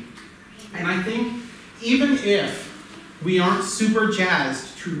community. And I think even if we aren't super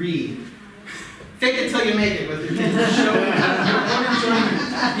jazzed to read, fake it till you make it with your kids. Show them your own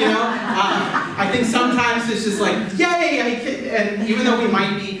enjoyment. I think sometimes it's just like, yay! And even though we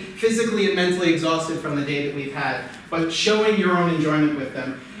might be physically and mentally exhausted from the day that we've had, but showing your own enjoyment with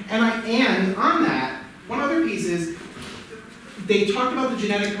them. And on that, one other piece is they talked about the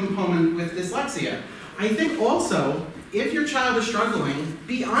genetic component with dyslexia. I think also, if your child is struggling,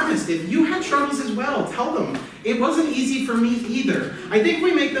 be honest. If you had struggles as well, tell them. It wasn't easy for me either. I think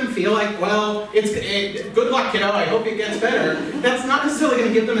we make them feel like, well, good luck, kiddo, I hope it gets better. That's not necessarily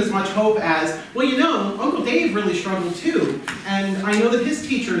going to give them as much hope as, well, you know, Uncle Dave really struggled too. And I know that his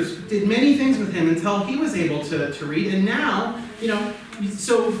teachers did many things with him until he was able to read. And now, you know,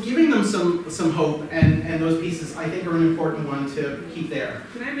 so giving them some hope and those pieces, I think, are an important one to keep there.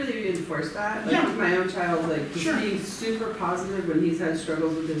 Can I really reinforce that? Like, Yeah. with my own child, like, just Sure. being super positive when he's had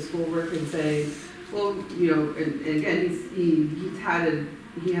struggles with his schoolwork and saying, well, you know, and again,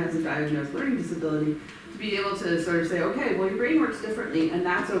 he has a diagnosed learning disability, to be able to sort of say, okay, well, your brain works differently, and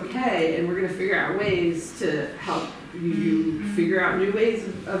that's okay, and we're going to figure out ways to help you figure out new ways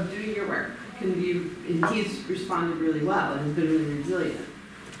of doing your work. And he's responded really well and has been really resilient.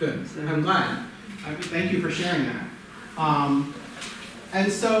 Good. So, I'm glad. Thank you for sharing that.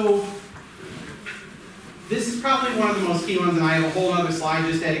 And so, this is probably one of the most key ones, and I have a whole other slide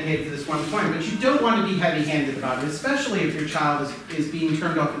just dedicated to this one point, but you don't want to be heavy-handed about it, especially if your child is being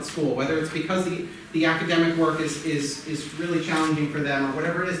turned off at school, whether it's because the academic work is really challenging for them or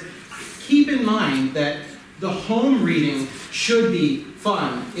whatever it is. Keep in mind that the home reading should be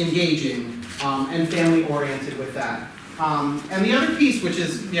fun, engaging, and family-oriented with that. And the other piece, which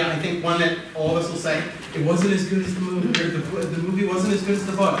is, yeah, I think one that all of us will say, it wasn't as good as the movie, or the movie wasn't as good as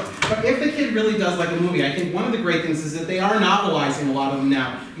the book. But if the kid really does like a movie, I think one of the great things is that they are novelizing a lot of them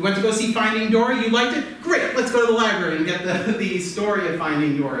now. You went to go see Finding Dory, you liked it? Great, let's go to the library and get the story of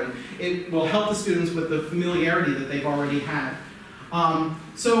Finding Dory. It will help the students with the familiarity that they've already had.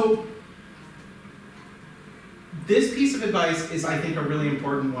 So this piece of advice is, I think, a really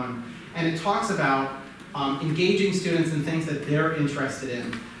important one. And it talks about engaging students in things that they're interested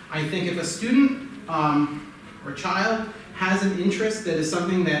in. I think if a student or child has an interest that is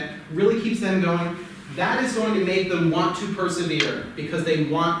something that really keeps them going, that is going to make them want to persevere because they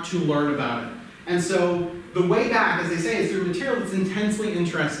want to learn about it. And so the way back, as they say, is through material that's intensely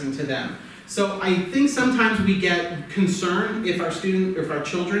interesting to them. So I think sometimes we get concerned if our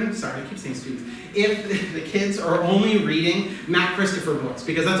children, sorry, I keep saying students, if the kids are only reading Matt Christopher books,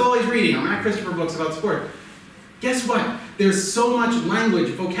 because that's all he's reading, are Matt Christopher books about sport. Guess what? There's so much language,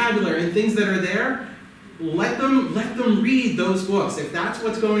 vocabulary, and things that are there. Let them read those books. If that's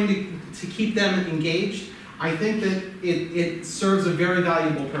what's going to keep them engaged, I think that it serves a very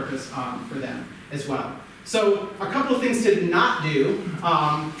valuable purpose for them as well. So a couple of things to not do.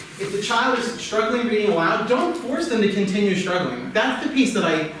 If the child is struggling reading aloud, don't force them to continue struggling. That's the piece that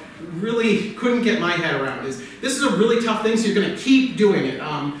I really couldn't get my head around. This is a really tough thing, so you're going to keep doing it.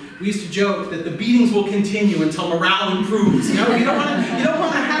 We used to joke that the beatings will continue until morale improves. You know, you don't want to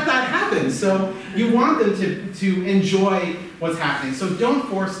have that happen. So you want them to enjoy what's happening. So don't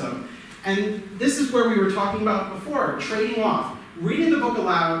force them. And this is where we were talking about before, trading off. Reading the book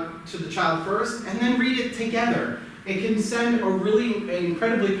aloud to the child first, and then read it together. It can send a really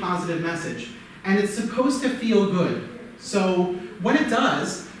incredibly positive message. And it's supposed to feel good. So when it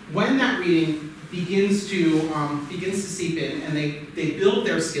does, when that reading begins to seep in and they build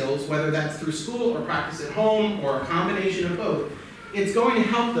their skills, whether that's through school or practice at home or a combination of both, it's going to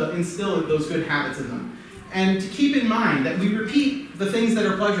help them instill those good habits in them. And to keep in mind that we repeat the things that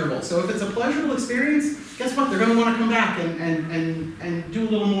are pleasurable. So if it's a pleasurable experience, guess what? They're going to want to come back and do a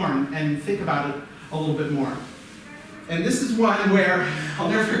little more and think about it a little bit more. And this is one where, I'll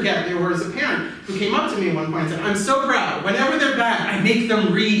never forget, there was a parent who came up to me one point and said, I'm so proud. Whenever they're bad, I make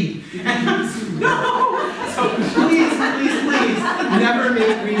them read. And I said, no! So please, never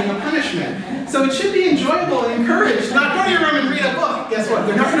make reading a punishment. So it should be enjoyable and encouraged. Not go to your room and read a book. Guess what?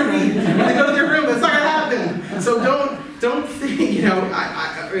 They're not going to read. When they go to their room, it's not going to happen. So don't think, you know,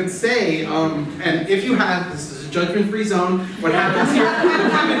 I would say, and if you have, this is a judgment-free zone, what happens here, if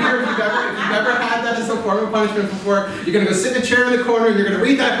you've ever had that as a form of punishment before, you're gonna go sit in a chair in the corner and you're gonna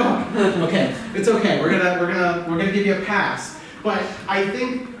read that book. Okay, it's okay, we're gonna give you a pass. But I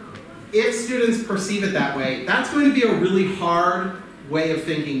think if students perceive it that way, that's going to be a really hard way of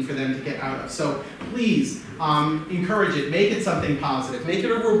thinking for them to get out of. So please, encourage it, make it something positive, make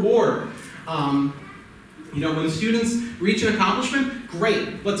it a reward. You know, when students reach an accomplishment,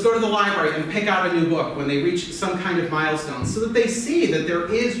 great. Let's go to the library and pick out a new book when they reach some kind of milestone so that they see that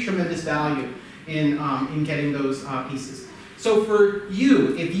there is tremendous value in getting those pieces. So for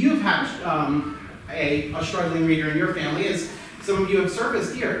you, if you've had a struggling reader in your family, as some of you have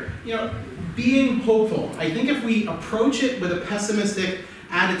surfaced here, you know, being hopeful. I think if we approach it with a pessimistic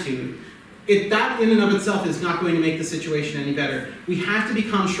attitude, that in and of itself is not going to make the situation any better. We have to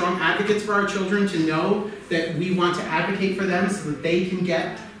become strong advocates for our children, to know that we want to advocate for them so that they can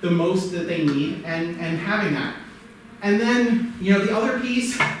get the most that they need, and having that. And then, the other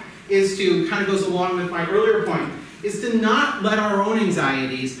piece is to, kind of goes along with my earlier point, is to not let our own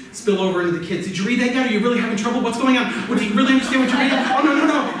anxieties spill over into the kids. Did you read that yet? Are you really having trouble? What's going on? Do you really understand what you're reading? Oh,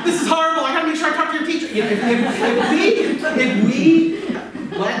 no, this is horrible. I gotta make sure I talk to your teacher. If we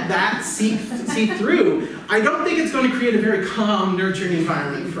let that seep through, I don't think it's going to create a very calm, nurturing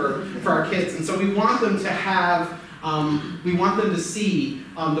environment for our kids. And so we want them to have, we want them to see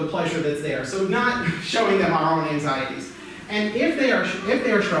the pleasure that's there. So not showing them our own anxieties. And if they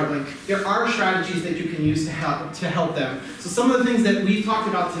are struggling, there are strategies that you can use to help them. So some of the things that we've talked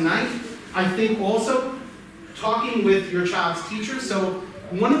about tonight, I think also talking with your child's teacher. So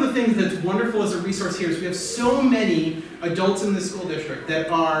one of the things that's wonderful as a resource here is we have so many adults in the school district that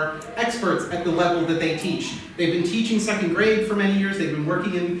are experts at the level that they teach. They've been teaching second grade for many years. They've been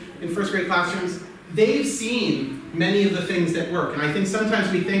working in first grade classrooms. They've seen many of the things that work. And I think sometimes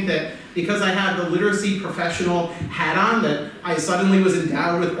we think that because I have the literacy professional hat on, that I suddenly was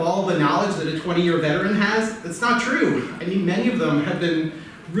endowed with all the knowledge that a 20-year veteran has. That's not true. I mean, many of them have been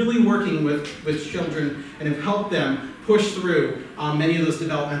really working with children and have helped them push through many of those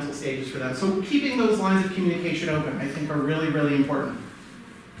developmental stages for them. So keeping those lines of communication open, I think, are really, really important.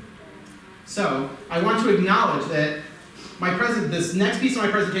 So I want to acknowledge that this next piece of my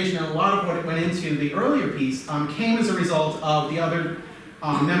presentation, and a lot of what went into the earlier piece, came as a result of the other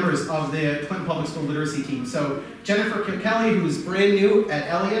members of the Clinton Public School Literacy Team. So Jennifer Kelly, who's brand new at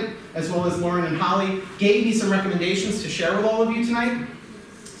Elliott, as well as Lauren and Holly, gave me some recommendations to share with all of you tonight.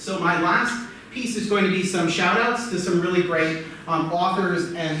 So my last piece is going to be some shout outs to some really great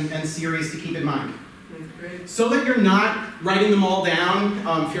authors and series to keep in mind. So that you're not writing them all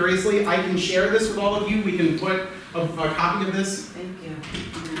down furiously, I can share this with all of you. We can put a copy of this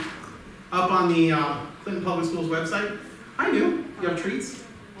up on the Clinton Public Schools website. I do. You have treats?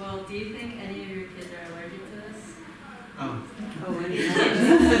 Well, do you think any of your kids are allergic to this? Oh.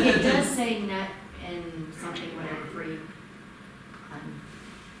 It does say nut and something, whatever, free.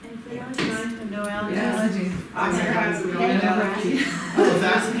 No allergies. Oscar has a peanut allergy. Oh,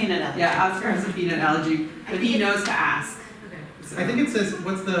 that's a peanut allergy. Yeah, Oscar has a peanut allergy, but he knows to ask. So. I think it says,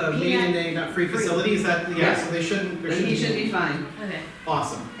 what's the maiden name, not free facility? Is that, yeah, so they shouldn't. He should be fine. Okay.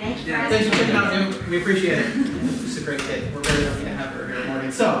 Awesome. Thanks for checking out New. We appreciate it. She's a great kid. We're very lucky to have her here this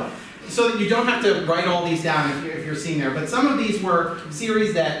morning. So that you don't have to write all these down if you're seeing there, but some of these were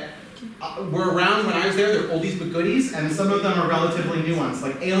series that were around when I was there. They're oldies but goodies, and some of them are relatively new ones.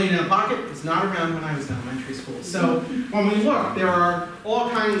 Like Alien in a Pocket was not around when I was in elementary school. So when we look, there are all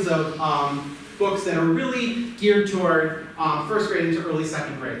kinds of books that are really geared toward first grade into early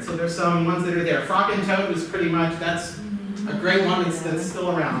second grade. So there's some ones that are there. Frog and Toad is pretty much, that's a great one that's still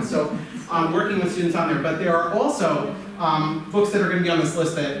around. So working with students on there. But there are also books that are going to be on this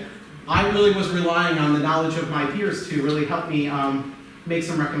list that I really was relying on the knowledge of my peers to really help me make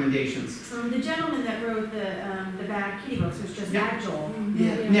some recommendations. The gentleman that wrote the Bad Kitty books was just that Joel.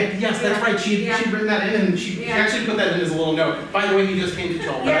 Nick, yes, that's right. She'd written that in, and she actually put that in as a little note. By the way, he just came to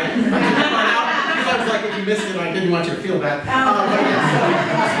Joel. But I took that part out because I was like, if you missed it, I didn't want you to feel bad.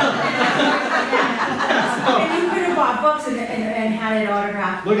 And you could have bought books and had it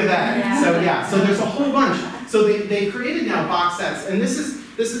autographed. Look at that. So there's a whole bunch. So they created now box sets, and this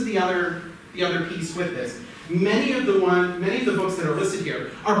is the other piece with this. Many of the books that are listed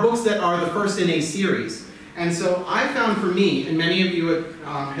here are books that are the first in a series. And so I found for me, and many of you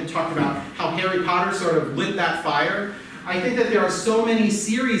had talked about how Harry Potter sort of lit that fire. I think that there are so many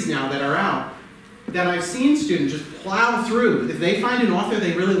series now that are out that I've seen students just plow through. If they find an author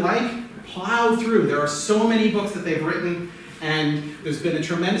they really like, plow through. There are so many books that they've written, and there's been a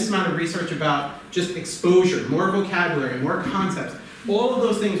tremendous amount of research about just exposure, more vocabulary, more concepts. All of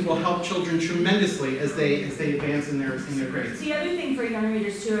those things will help children tremendously as they advance in their grades. The other thing for young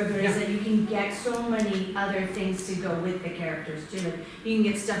readers too is that you can get so many other things to go with the characters too. Like you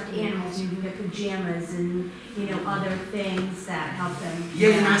can get stuffed animals, you can get pajamas, and other things that help them.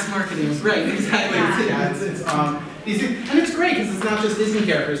 Yeah, mass marketing, right? Exactly. And it's great because it's not just Disney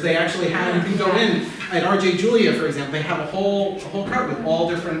characters. They actually have. You can go in at RJ Julia, for example. They have a whole cart with all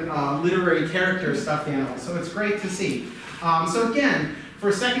different literary characters, stuffed animals. So it's great to see. So again,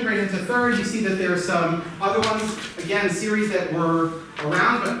 for second grade into third, you see that there's some other ones, again, series that were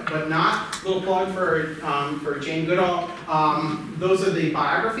around but not. Little plug for Jane Goodall. Those are the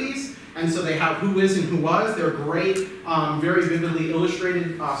biographies, and so they have who is and who was. They're great, very vividly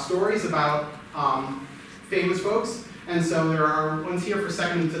illustrated stories about famous folks. And so there are ones here for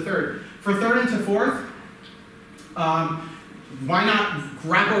second to third. For third and to fourth, why not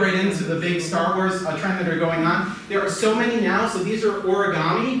grapple right into the big Star Wars trend that are going on? There are so many now, so these are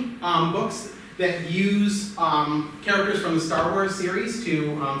origami books that use characters from the Star Wars series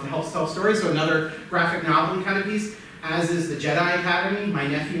to help tell stories, so another graphic novel kind of piece, as is the Jedi Academy. My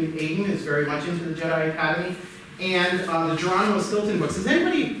nephew Aiden is very much into the Jedi Academy. And the Geronimo Stilton books. Has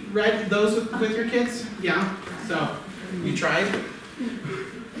anybody read those with your kids? Yeah? So, you tried?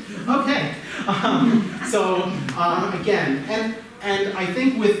 Okay. Again, and I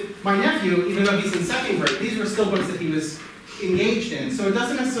think with my nephew, even though he's in second grade, these were still books that he was engaged in. So it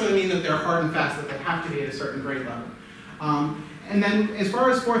doesn't necessarily mean that they're hard and fast, that they have to be at a certain grade level. And then as far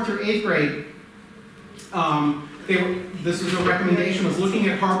as 4th through 8th grade, this was a recommendation, was looking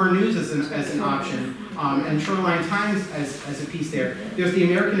at Harbor News as an option, and Shoreline Times as a piece there. There's the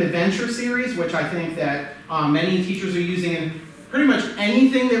American Adventure series, which I think that many teachers are using, and pretty much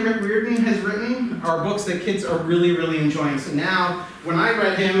anything that Rick Riordan has written are books that kids are really, really enjoying. So now, when I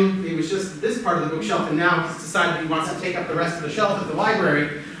read him, it was just this part of the bookshelf, and now he's decided he wants to take up the rest of the shelf at the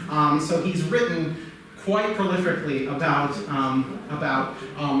library. So he's written quite prolifically about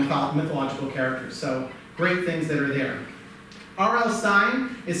mythological characters. So great things that are there. R.L.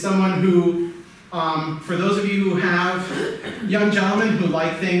 Stine is someone who, for those of you who have young gentlemen who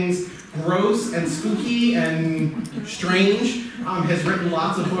like things gross and spooky and strange, has written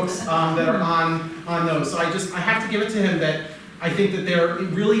lots of books that are on those. So I have to give it to him that I think that they're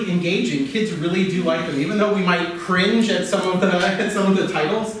really engaging. Kids really do like them, even though we might cringe at some of the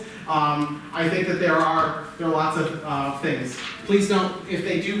titles. I think that there are lots of things. Please don't, if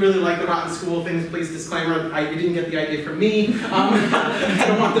they do really like the Rotten School things, please disclaimer, you didn't get the idea from me. I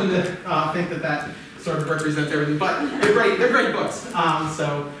don't want them to think that sort of represents everything, but they're great books,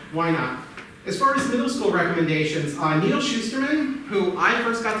 so why not? As far as middle school recommendations, Neil Schusterman, who I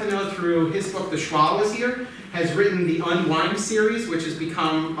first got to know through his book, The Schwa Was Here, has written the Unwind series, which has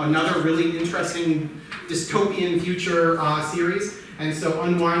become another really interesting dystopian future series. And so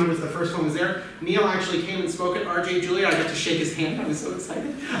Unwind was the first one was there. Neil actually came and spoke at RJ Julia. I got to shake his hand. I was so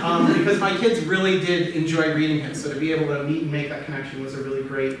excited. Because my kids really did enjoy reading him. So to be able to meet and make that connection was a really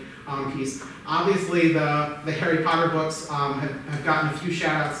great piece. Obviously, the Harry Potter books have gotten a few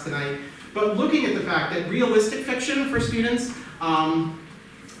shout outs tonight. But looking at the fact that realistic fiction for students and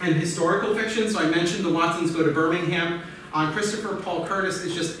historical fiction, so I mentioned The Watsons Go to Birmingham. Christopher Paul Curtis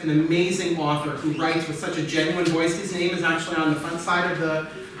is just an amazing author who writes with such a genuine voice. His name is actually on the front side of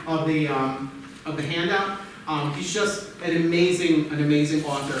the handout. He's just an amazing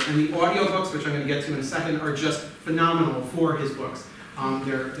author. And the audiobooks, which I'm going to get to in a second, are just phenomenal for his books.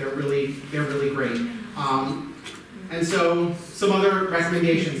 They're really great. And so some other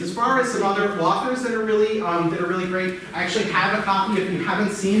recommendations. As far as some other authors that are really great, I actually have a copy. If you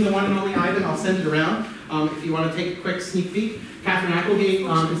haven't seen The One and Only Ivan, I'll send it around. If you want to take a quick sneak peek. Catherine Applegate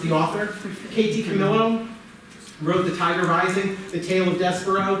is the author. K.T. Camillo wrote The Tiger Rising, The Tale of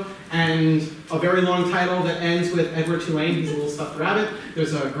Despero, and a very long title that ends with Edward Tulane. He's a little stuffed rabbit.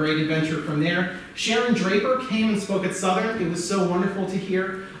 There's a great adventure from there. Sharon Draper came and spoke at Southern. It was so wonderful to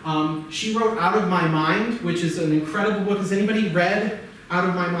hear. She wrote Out of My Mind, which is an incredible book. Has anybody read Out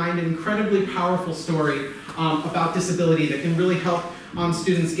of My Mind? An incredibly powerful story about disability that can really help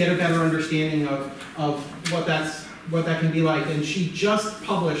students get a better understanding of what that can be like. And she just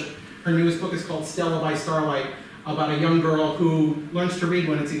published, her newest book is called Stella by Starlight, about a young girl who learns to read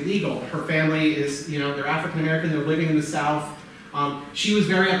when it's illegal. Her family is, they're African American, they're living in the South. She was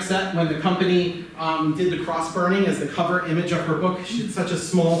very upset when the company did the cross burning as the cover image of her book. She did such a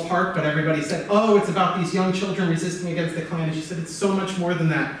small part, but everybody said, oh, it's about these young children resisting against the Klan. And she said, it's so much more than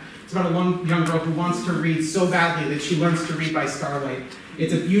that. It's about a young girl who wants to read so badly that she learns to read by starlight.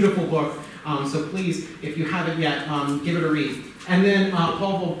 It's a beautiful book, so please, if you haven't yet, give it a read. And then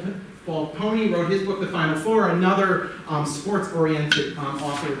Paul Volpone wrote his book, The Final Four, another sports-oriented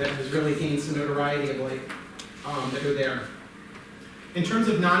author that has really gained some notoriety of late that are there. In terms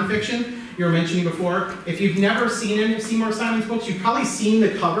of nonfiction, you were mentioning before, if you've never seen any of Seymour Simon's books, you've probably seen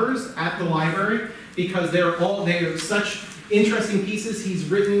the covers at the library because they're such interesting pieces. He's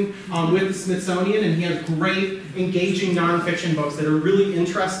written with the Smithsonian, and he has great, engaging nonfiction books that are really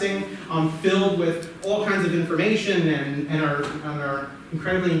interesting, filled with all kinds of information and are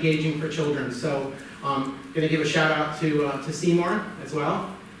incredibly engaging for children. So I'm going to give a shout out to Seymour as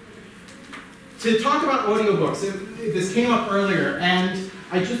well. To talk about audiobooks, this came up earlier, and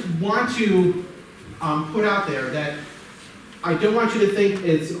I just want to put out there that I don't want you to think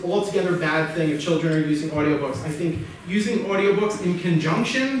it's an altogether bad thing if children are using audiobooks. I think using audiobooks in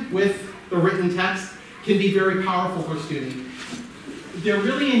conjunction with the written text can be very powerful for students. they're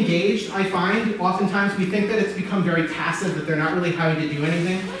really engaged, I find. Oftentimes we think that it's become very passive, that they're not really having to do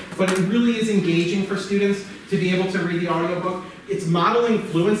anything, but it really is engaging for students to be able to read the audiobook. It's modeling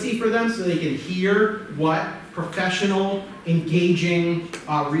fluency for them so they can hear what professional, engaging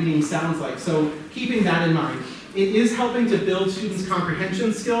reading sounds like. So keeping that in mind. It is helping to build students'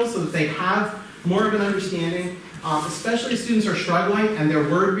 comprehension skills so that they have more of an understanding, especially if students are struggling and they're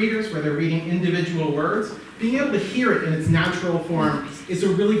word readers where they're reading individual words. Being able to hear it in its natural form is a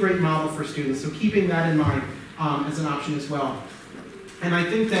really great model for students, so keeping that in mind as an option as well. And I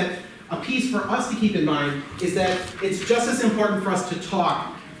think that a piece for us to keep in mind is that it's just as important for us to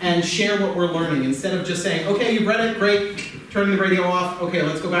talk and share what we're learning instead of just saying, okay, you've read it, great, turning the radio off, okay,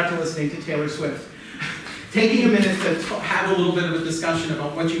 let's go back to listening to Taylor Swift. Taking a minute to have a little bit of a discussion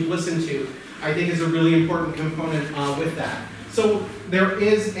about what you've listened to, I think is a really important component with that. So there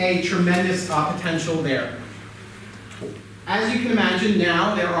is a tremendous potential there. As you can imagine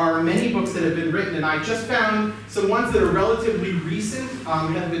now, there are many books that have been written, and I just found some ones that are relatively recent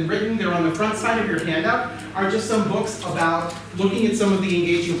that have been written. They're on the front side of your handout, are just some books about looking at some of the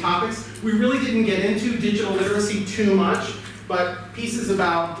engaging topics. We really didn't get into digital literacy too much, but pieces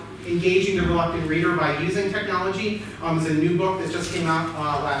about engaging the reluctant reader by using technology is a new book that just came out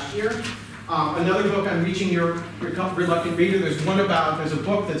last year. Another book on reaching your reluctant reader, there's a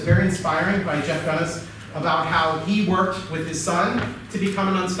book that's very inspiring by Jeff Gunnis about how he worked with his son to become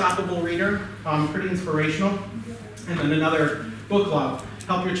an unstoppable reader, pretty inspirational. And then another book club,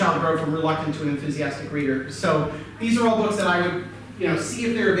 Help Your Child Grow from Reluctant to an Enthusiastic Reader. So these are all books that I would see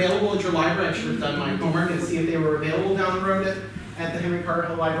if they're available at your library. I should have done my homework and see if they were available down the road at the Henry Carter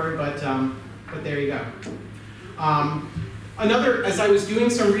Hill Library, but there you go. As I was doing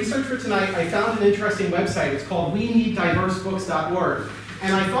some research for tonight, I found an interesting website. It's called WeNeedDiverseBooks.org.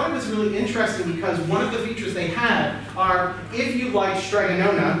 And I thought it was really interesting because one of the features they had are, if you like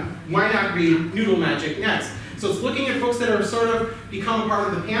Stregonona, why not read Noodle Magic next? So it's looking at books that are sort of become a part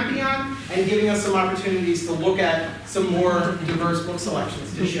of the pantheon and giving us some opportunities to look at some more diverse book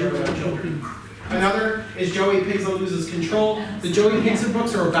selections to share with our children. Another is Joey Pigza Loses Control. The Joey Pigza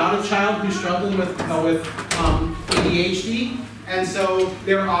books are about a child who's struggling with ADHD, and so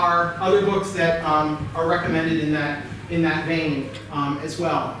there are other books that are recommended in that vein as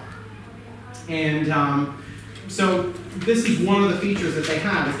well. And so this is one of the features that they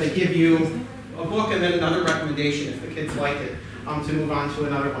have, is they give you a book and then another recommendation if the kids like it, to move on to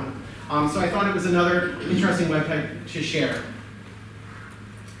another one. So I thought it was another interesting website to share.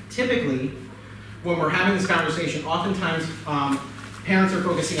 Typically, when we're having this conversation, oftentimes parents are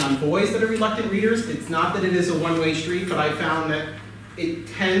focusing on boys that are reluctant readers. It's not that it is a one-way street, but I found that it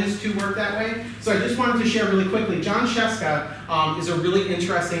tends to work that way. So I just wanted to share really quickly. John Sheska is a really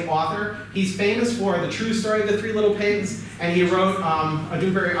interesting author. He's famous for The True Story of the Three Little Pigs, and he wrote a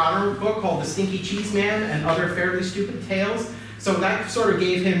Newbery Honor book called The Stinky Cheese Man and Other Fairly Stupid Tales. So that sort of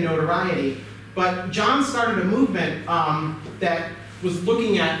gave him notoriety. But John started a movement that was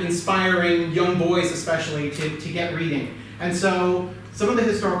looking at inspiring young boys especially to get reading. And so some of the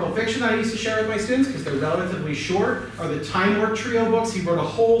historical fiction that I used to share with my students, because they're relatively short, are the Time Warp Trio books. He wrote a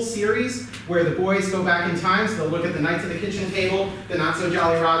whole series where the boys go back in time, so they'll look at the Knights of the Kitchen Table, the Not So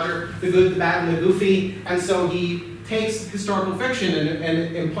Jolly Roger, the Good, the Bad, and the Goofy, and so he takes historical fiction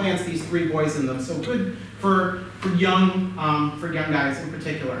and implants these three boys in them. So good for young guys in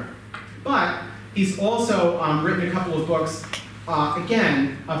particular. But he's also written a couple of books,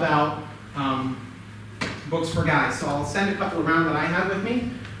 again, about books for guys. So I'll send a couple around that I have with me,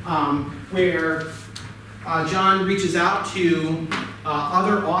 where John reaches out to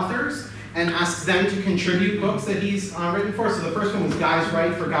other authors and asks them to contribute books that he's written for. So the first one was Guys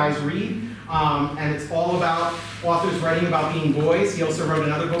Write for Guys Read, and it's all about authors writing about being boys. He also wrote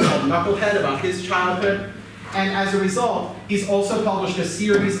another book called Knucklehead about his childhood. And as a result, he's also published a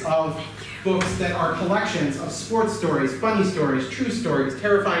series of books that are collections of sports stories, funny stories, true stories,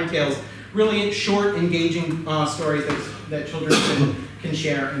 terrifying tales, really short, engaging stories that children can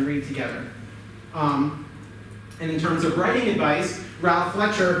share and read together. And in terms of writing advice, Ralph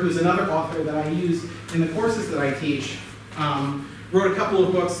Fletcher, who's another author that I use in the courses that I teach, wrote a couple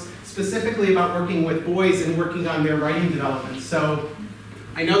of books specifically about working with boys and working on their writing development. So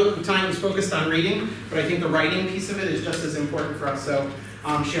I know that the time was focused on reading, but I think the writing piece of it is just as important for us, so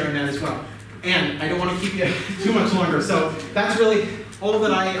I'm sharing that as well. And I don't want to keep you too much longer, so that's really all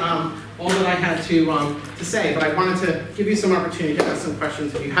that I had to say, but I wanted to give you some opportunity to ask some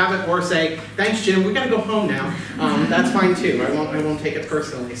questions if you have it, or say, thanks Jim, we gotta go home now. That's fine too, I won't take it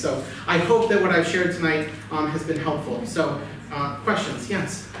personally. So I hope that what I've shared tonight has been helpful. So questions,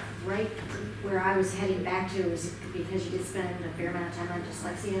 yes? Right where I was heading back to was because you did spend a fair amount of time on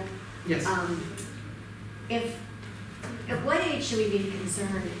dyslexia. Yes. At what age should we be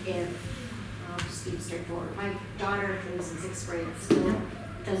concerned if, I'll just be straightforward, my daughter who's in 6th grade at school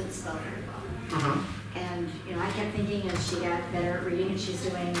doesn't spell very well. And, you know, I kept thinking as she got better at reading and she's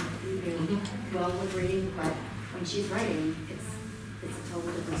doing well with reading, but when she's writing, it's a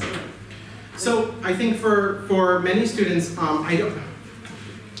totally different story. So I think for many students,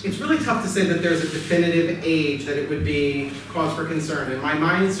 it's really tough to say that there's a definitive age that it would be cause for concern. And my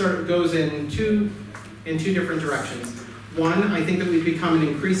mind sort of goes in two different directions. One, I think that we've become an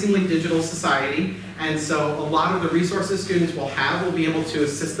increasingly digital society, and so a lot of the resources students will have will be able to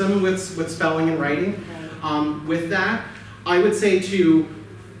assist them with spelling and writing. With that, I would say to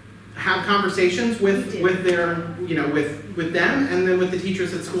have conversations with their, you know, with them and then with the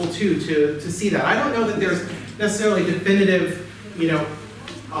teachers at school too, to see that. I don't know that there's necessarily a definitive, you know,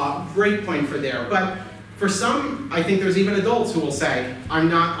 break point for there, but for some, I think there's even adults who will say, I'm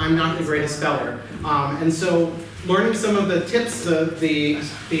not the greatest speller. And so learning some of the tips, you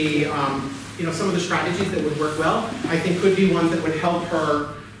know, some of the strategies that would work well, I think could be ones that would help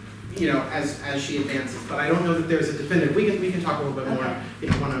her, you know, as she advances. But I don't know that there's a definitive. We can talk a little bit more, you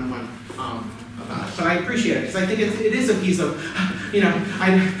know, one-on-one about it. But I appreciate it because I think it is a piece of, you know,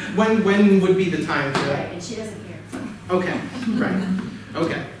 when would be the time to. Right, and she doesn't hear. Okay, right.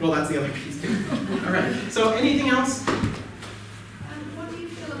 Okay, well that's the other piece too. All right. So anything else? What do you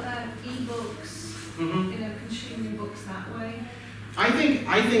feel about e-books? You know, consuming books that way. I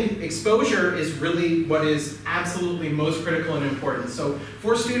think exposure is really what is absolutely most critical and important. So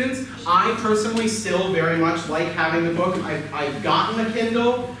for students, I personally still very much like having the book. I've gotten a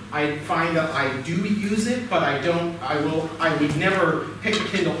Kindle. I find that I do use it, but I would never pick a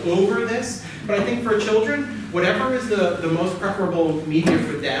Kindle over this. But I think for children, whatever is the most preferable media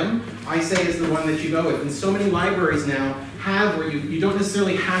for them, I say is the one that you go with. And so many libraries now have where you don't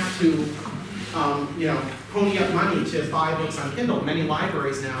necessarily have to, you know, pony up money to buy books on Kindle. Many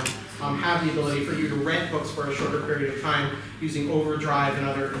libraries now have the ability for you to rent books for a shorter period of time using Overdrive and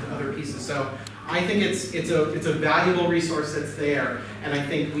other pieces. So I think it's a valuable resource that's there. And I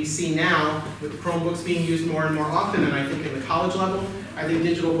think we see now with Chromebooks being used more and more often, and I think in the college level, I think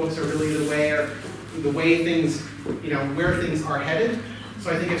digital books are really the way things, you know, where things are headed. So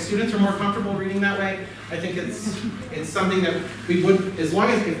I think if students are more comfortable reading that way, I think it's something that we would, as long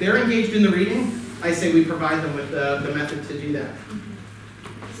as if they're engaged in the reading, I say we provide them with the method to do that.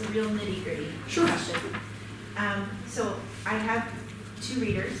 It's a real nitty-gritty question. So I have 2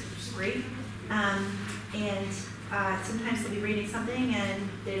 readers, which is great. And sometimes they'll be reading something and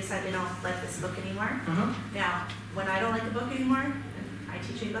they decide they don't like this book anymore. Now, when I don't like a book anymore, and I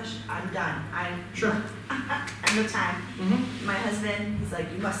teach English, I'm done. I'm no time. My husband, he's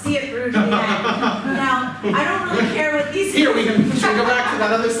like, you must see it through to the end. Now, I don't really care what these. Here we can. Should we go back to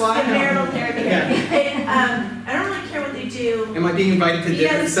that other slide? The marital therapy. Yeah. I don't really care what they do. Am I being invited to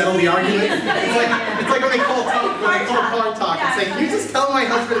dinner to settle the argument? It's like when they call car talk and say, can you just tell my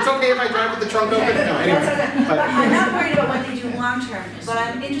husband it's okay if I drive with the trunk open? No, anyway. But I'm not worried about what they do long term, but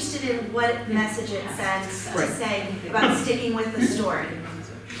I'm interested in what message it sends to say about sticking with the story.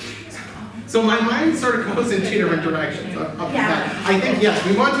 So my mind sort of goes in 2 different directions. I think, yes,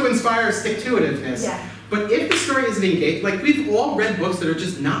 we want to inspire stick-to-itiveness. But if the story isn't engaged, like we've all read books that are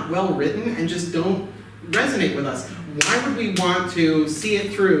just not well written and just don't resonate with us. Why would we want to see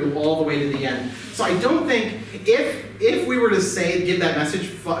it through all the way to the end? So I don't think, if we were to say, give that message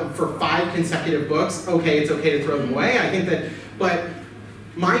for 5 consecutive books, okay, it's okay to throw them away. I think that, but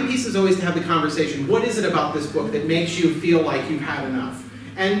my piece is always to have the conversation. What is it about this book that makes you feel like you've had enough?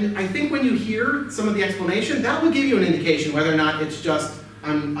 And I think when you hear some of the explanation, that will give you an indication whether or not it's just,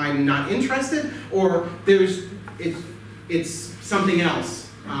 I'm not interested, or it's something else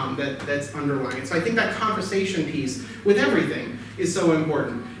that's underlying. So I think that conversation piece with everything is so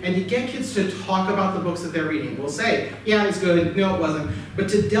important. And to get kids to talk about the books that they're reading. We'll say, yeah, it was good, no, it wasn't. But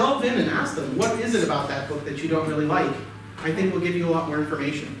to delve in and ask them, what is it about that book that you don't really like? I think will give you a lot more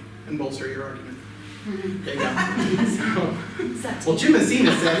information and bolster your argument. There you go. Well, Jim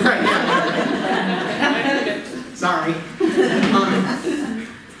Messina said, right, yeah. Sorry.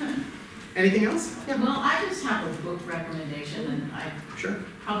 Anything else? Yeah. Well, I just have a book recommendation, and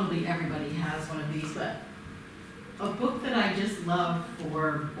probably everybody has one of these, but a book that I just love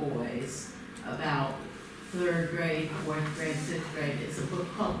for boys about 3rd grade, 4th grade, 5th grade is a book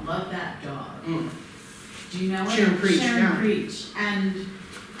called Love That Dog. Do you know it? Share and Preach. Share and Preach. And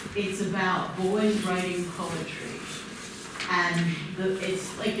it's about boys writing poetry. And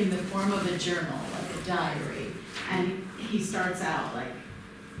it's like in the form of a journal, like a diary. And he starts out like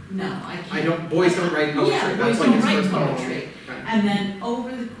No, I can't. Boys don't write poetry. Yeah, That's boys like don't his write first poem. poetry. Right. And then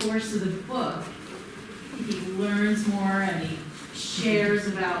over the course of the book, he learns more and he shares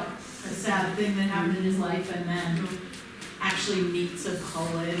about a sad thing that happened in his life, and then actually meets a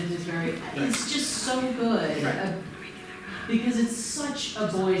poet and is very, it's just so good. Right. Because it's such a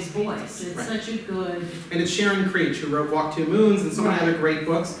boy's voice. It's Right. such a good. And it's Sharon Creech, who wrote Walk Two Moons and so many Right. other great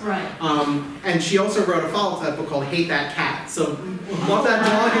books. Right. And she also wrote a follow-up to that book called Hate That Cat. So Love That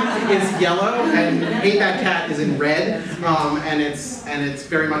Dog is yellow and Hate That Cat is in red. And it's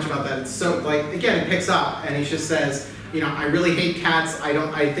very much about that. It's so, like, again, it picks up and he just says, you know, I really hate cats.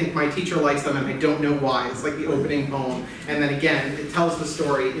 I think my teacher likes them and I don't know why. It's like the opening poem. And then again, it tells the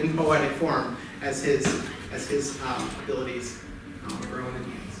story in poetic form as his abilities grow and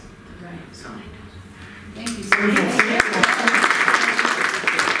enhance. Right. So. Thank you so much.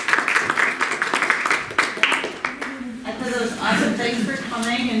 I thought that was awesome. Thanks for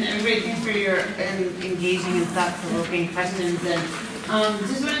coming and everybody, thanks for your engaging and thought-provoking questions. And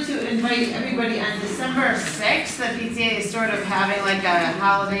just wanted to invite everybody on December 6th, the PTA is sort of having like a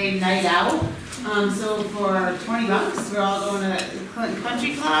holiday night out. So for $20, we're all going to Clinton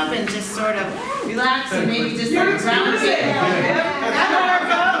Country Club and just sort of relax and maybe just like round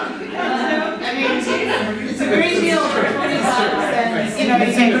I mean, it's a great deal for $20, and you know, you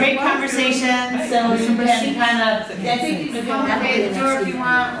get great conversations, so you can kind of, I think you can come and pay the door if you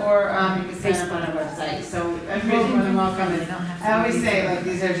want, or you can sign up on our website, so everybody's more than welcome. And I always say, like,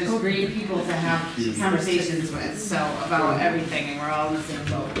 these are just great people to have conversations with, so about everything, and we're all in the same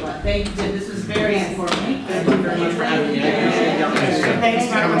boat. But thank you, Jim, this was very informative. Thank you very much for having me. I appreciate the opportunity. Thanks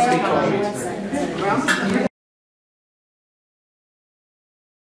for Come and speak to all of you.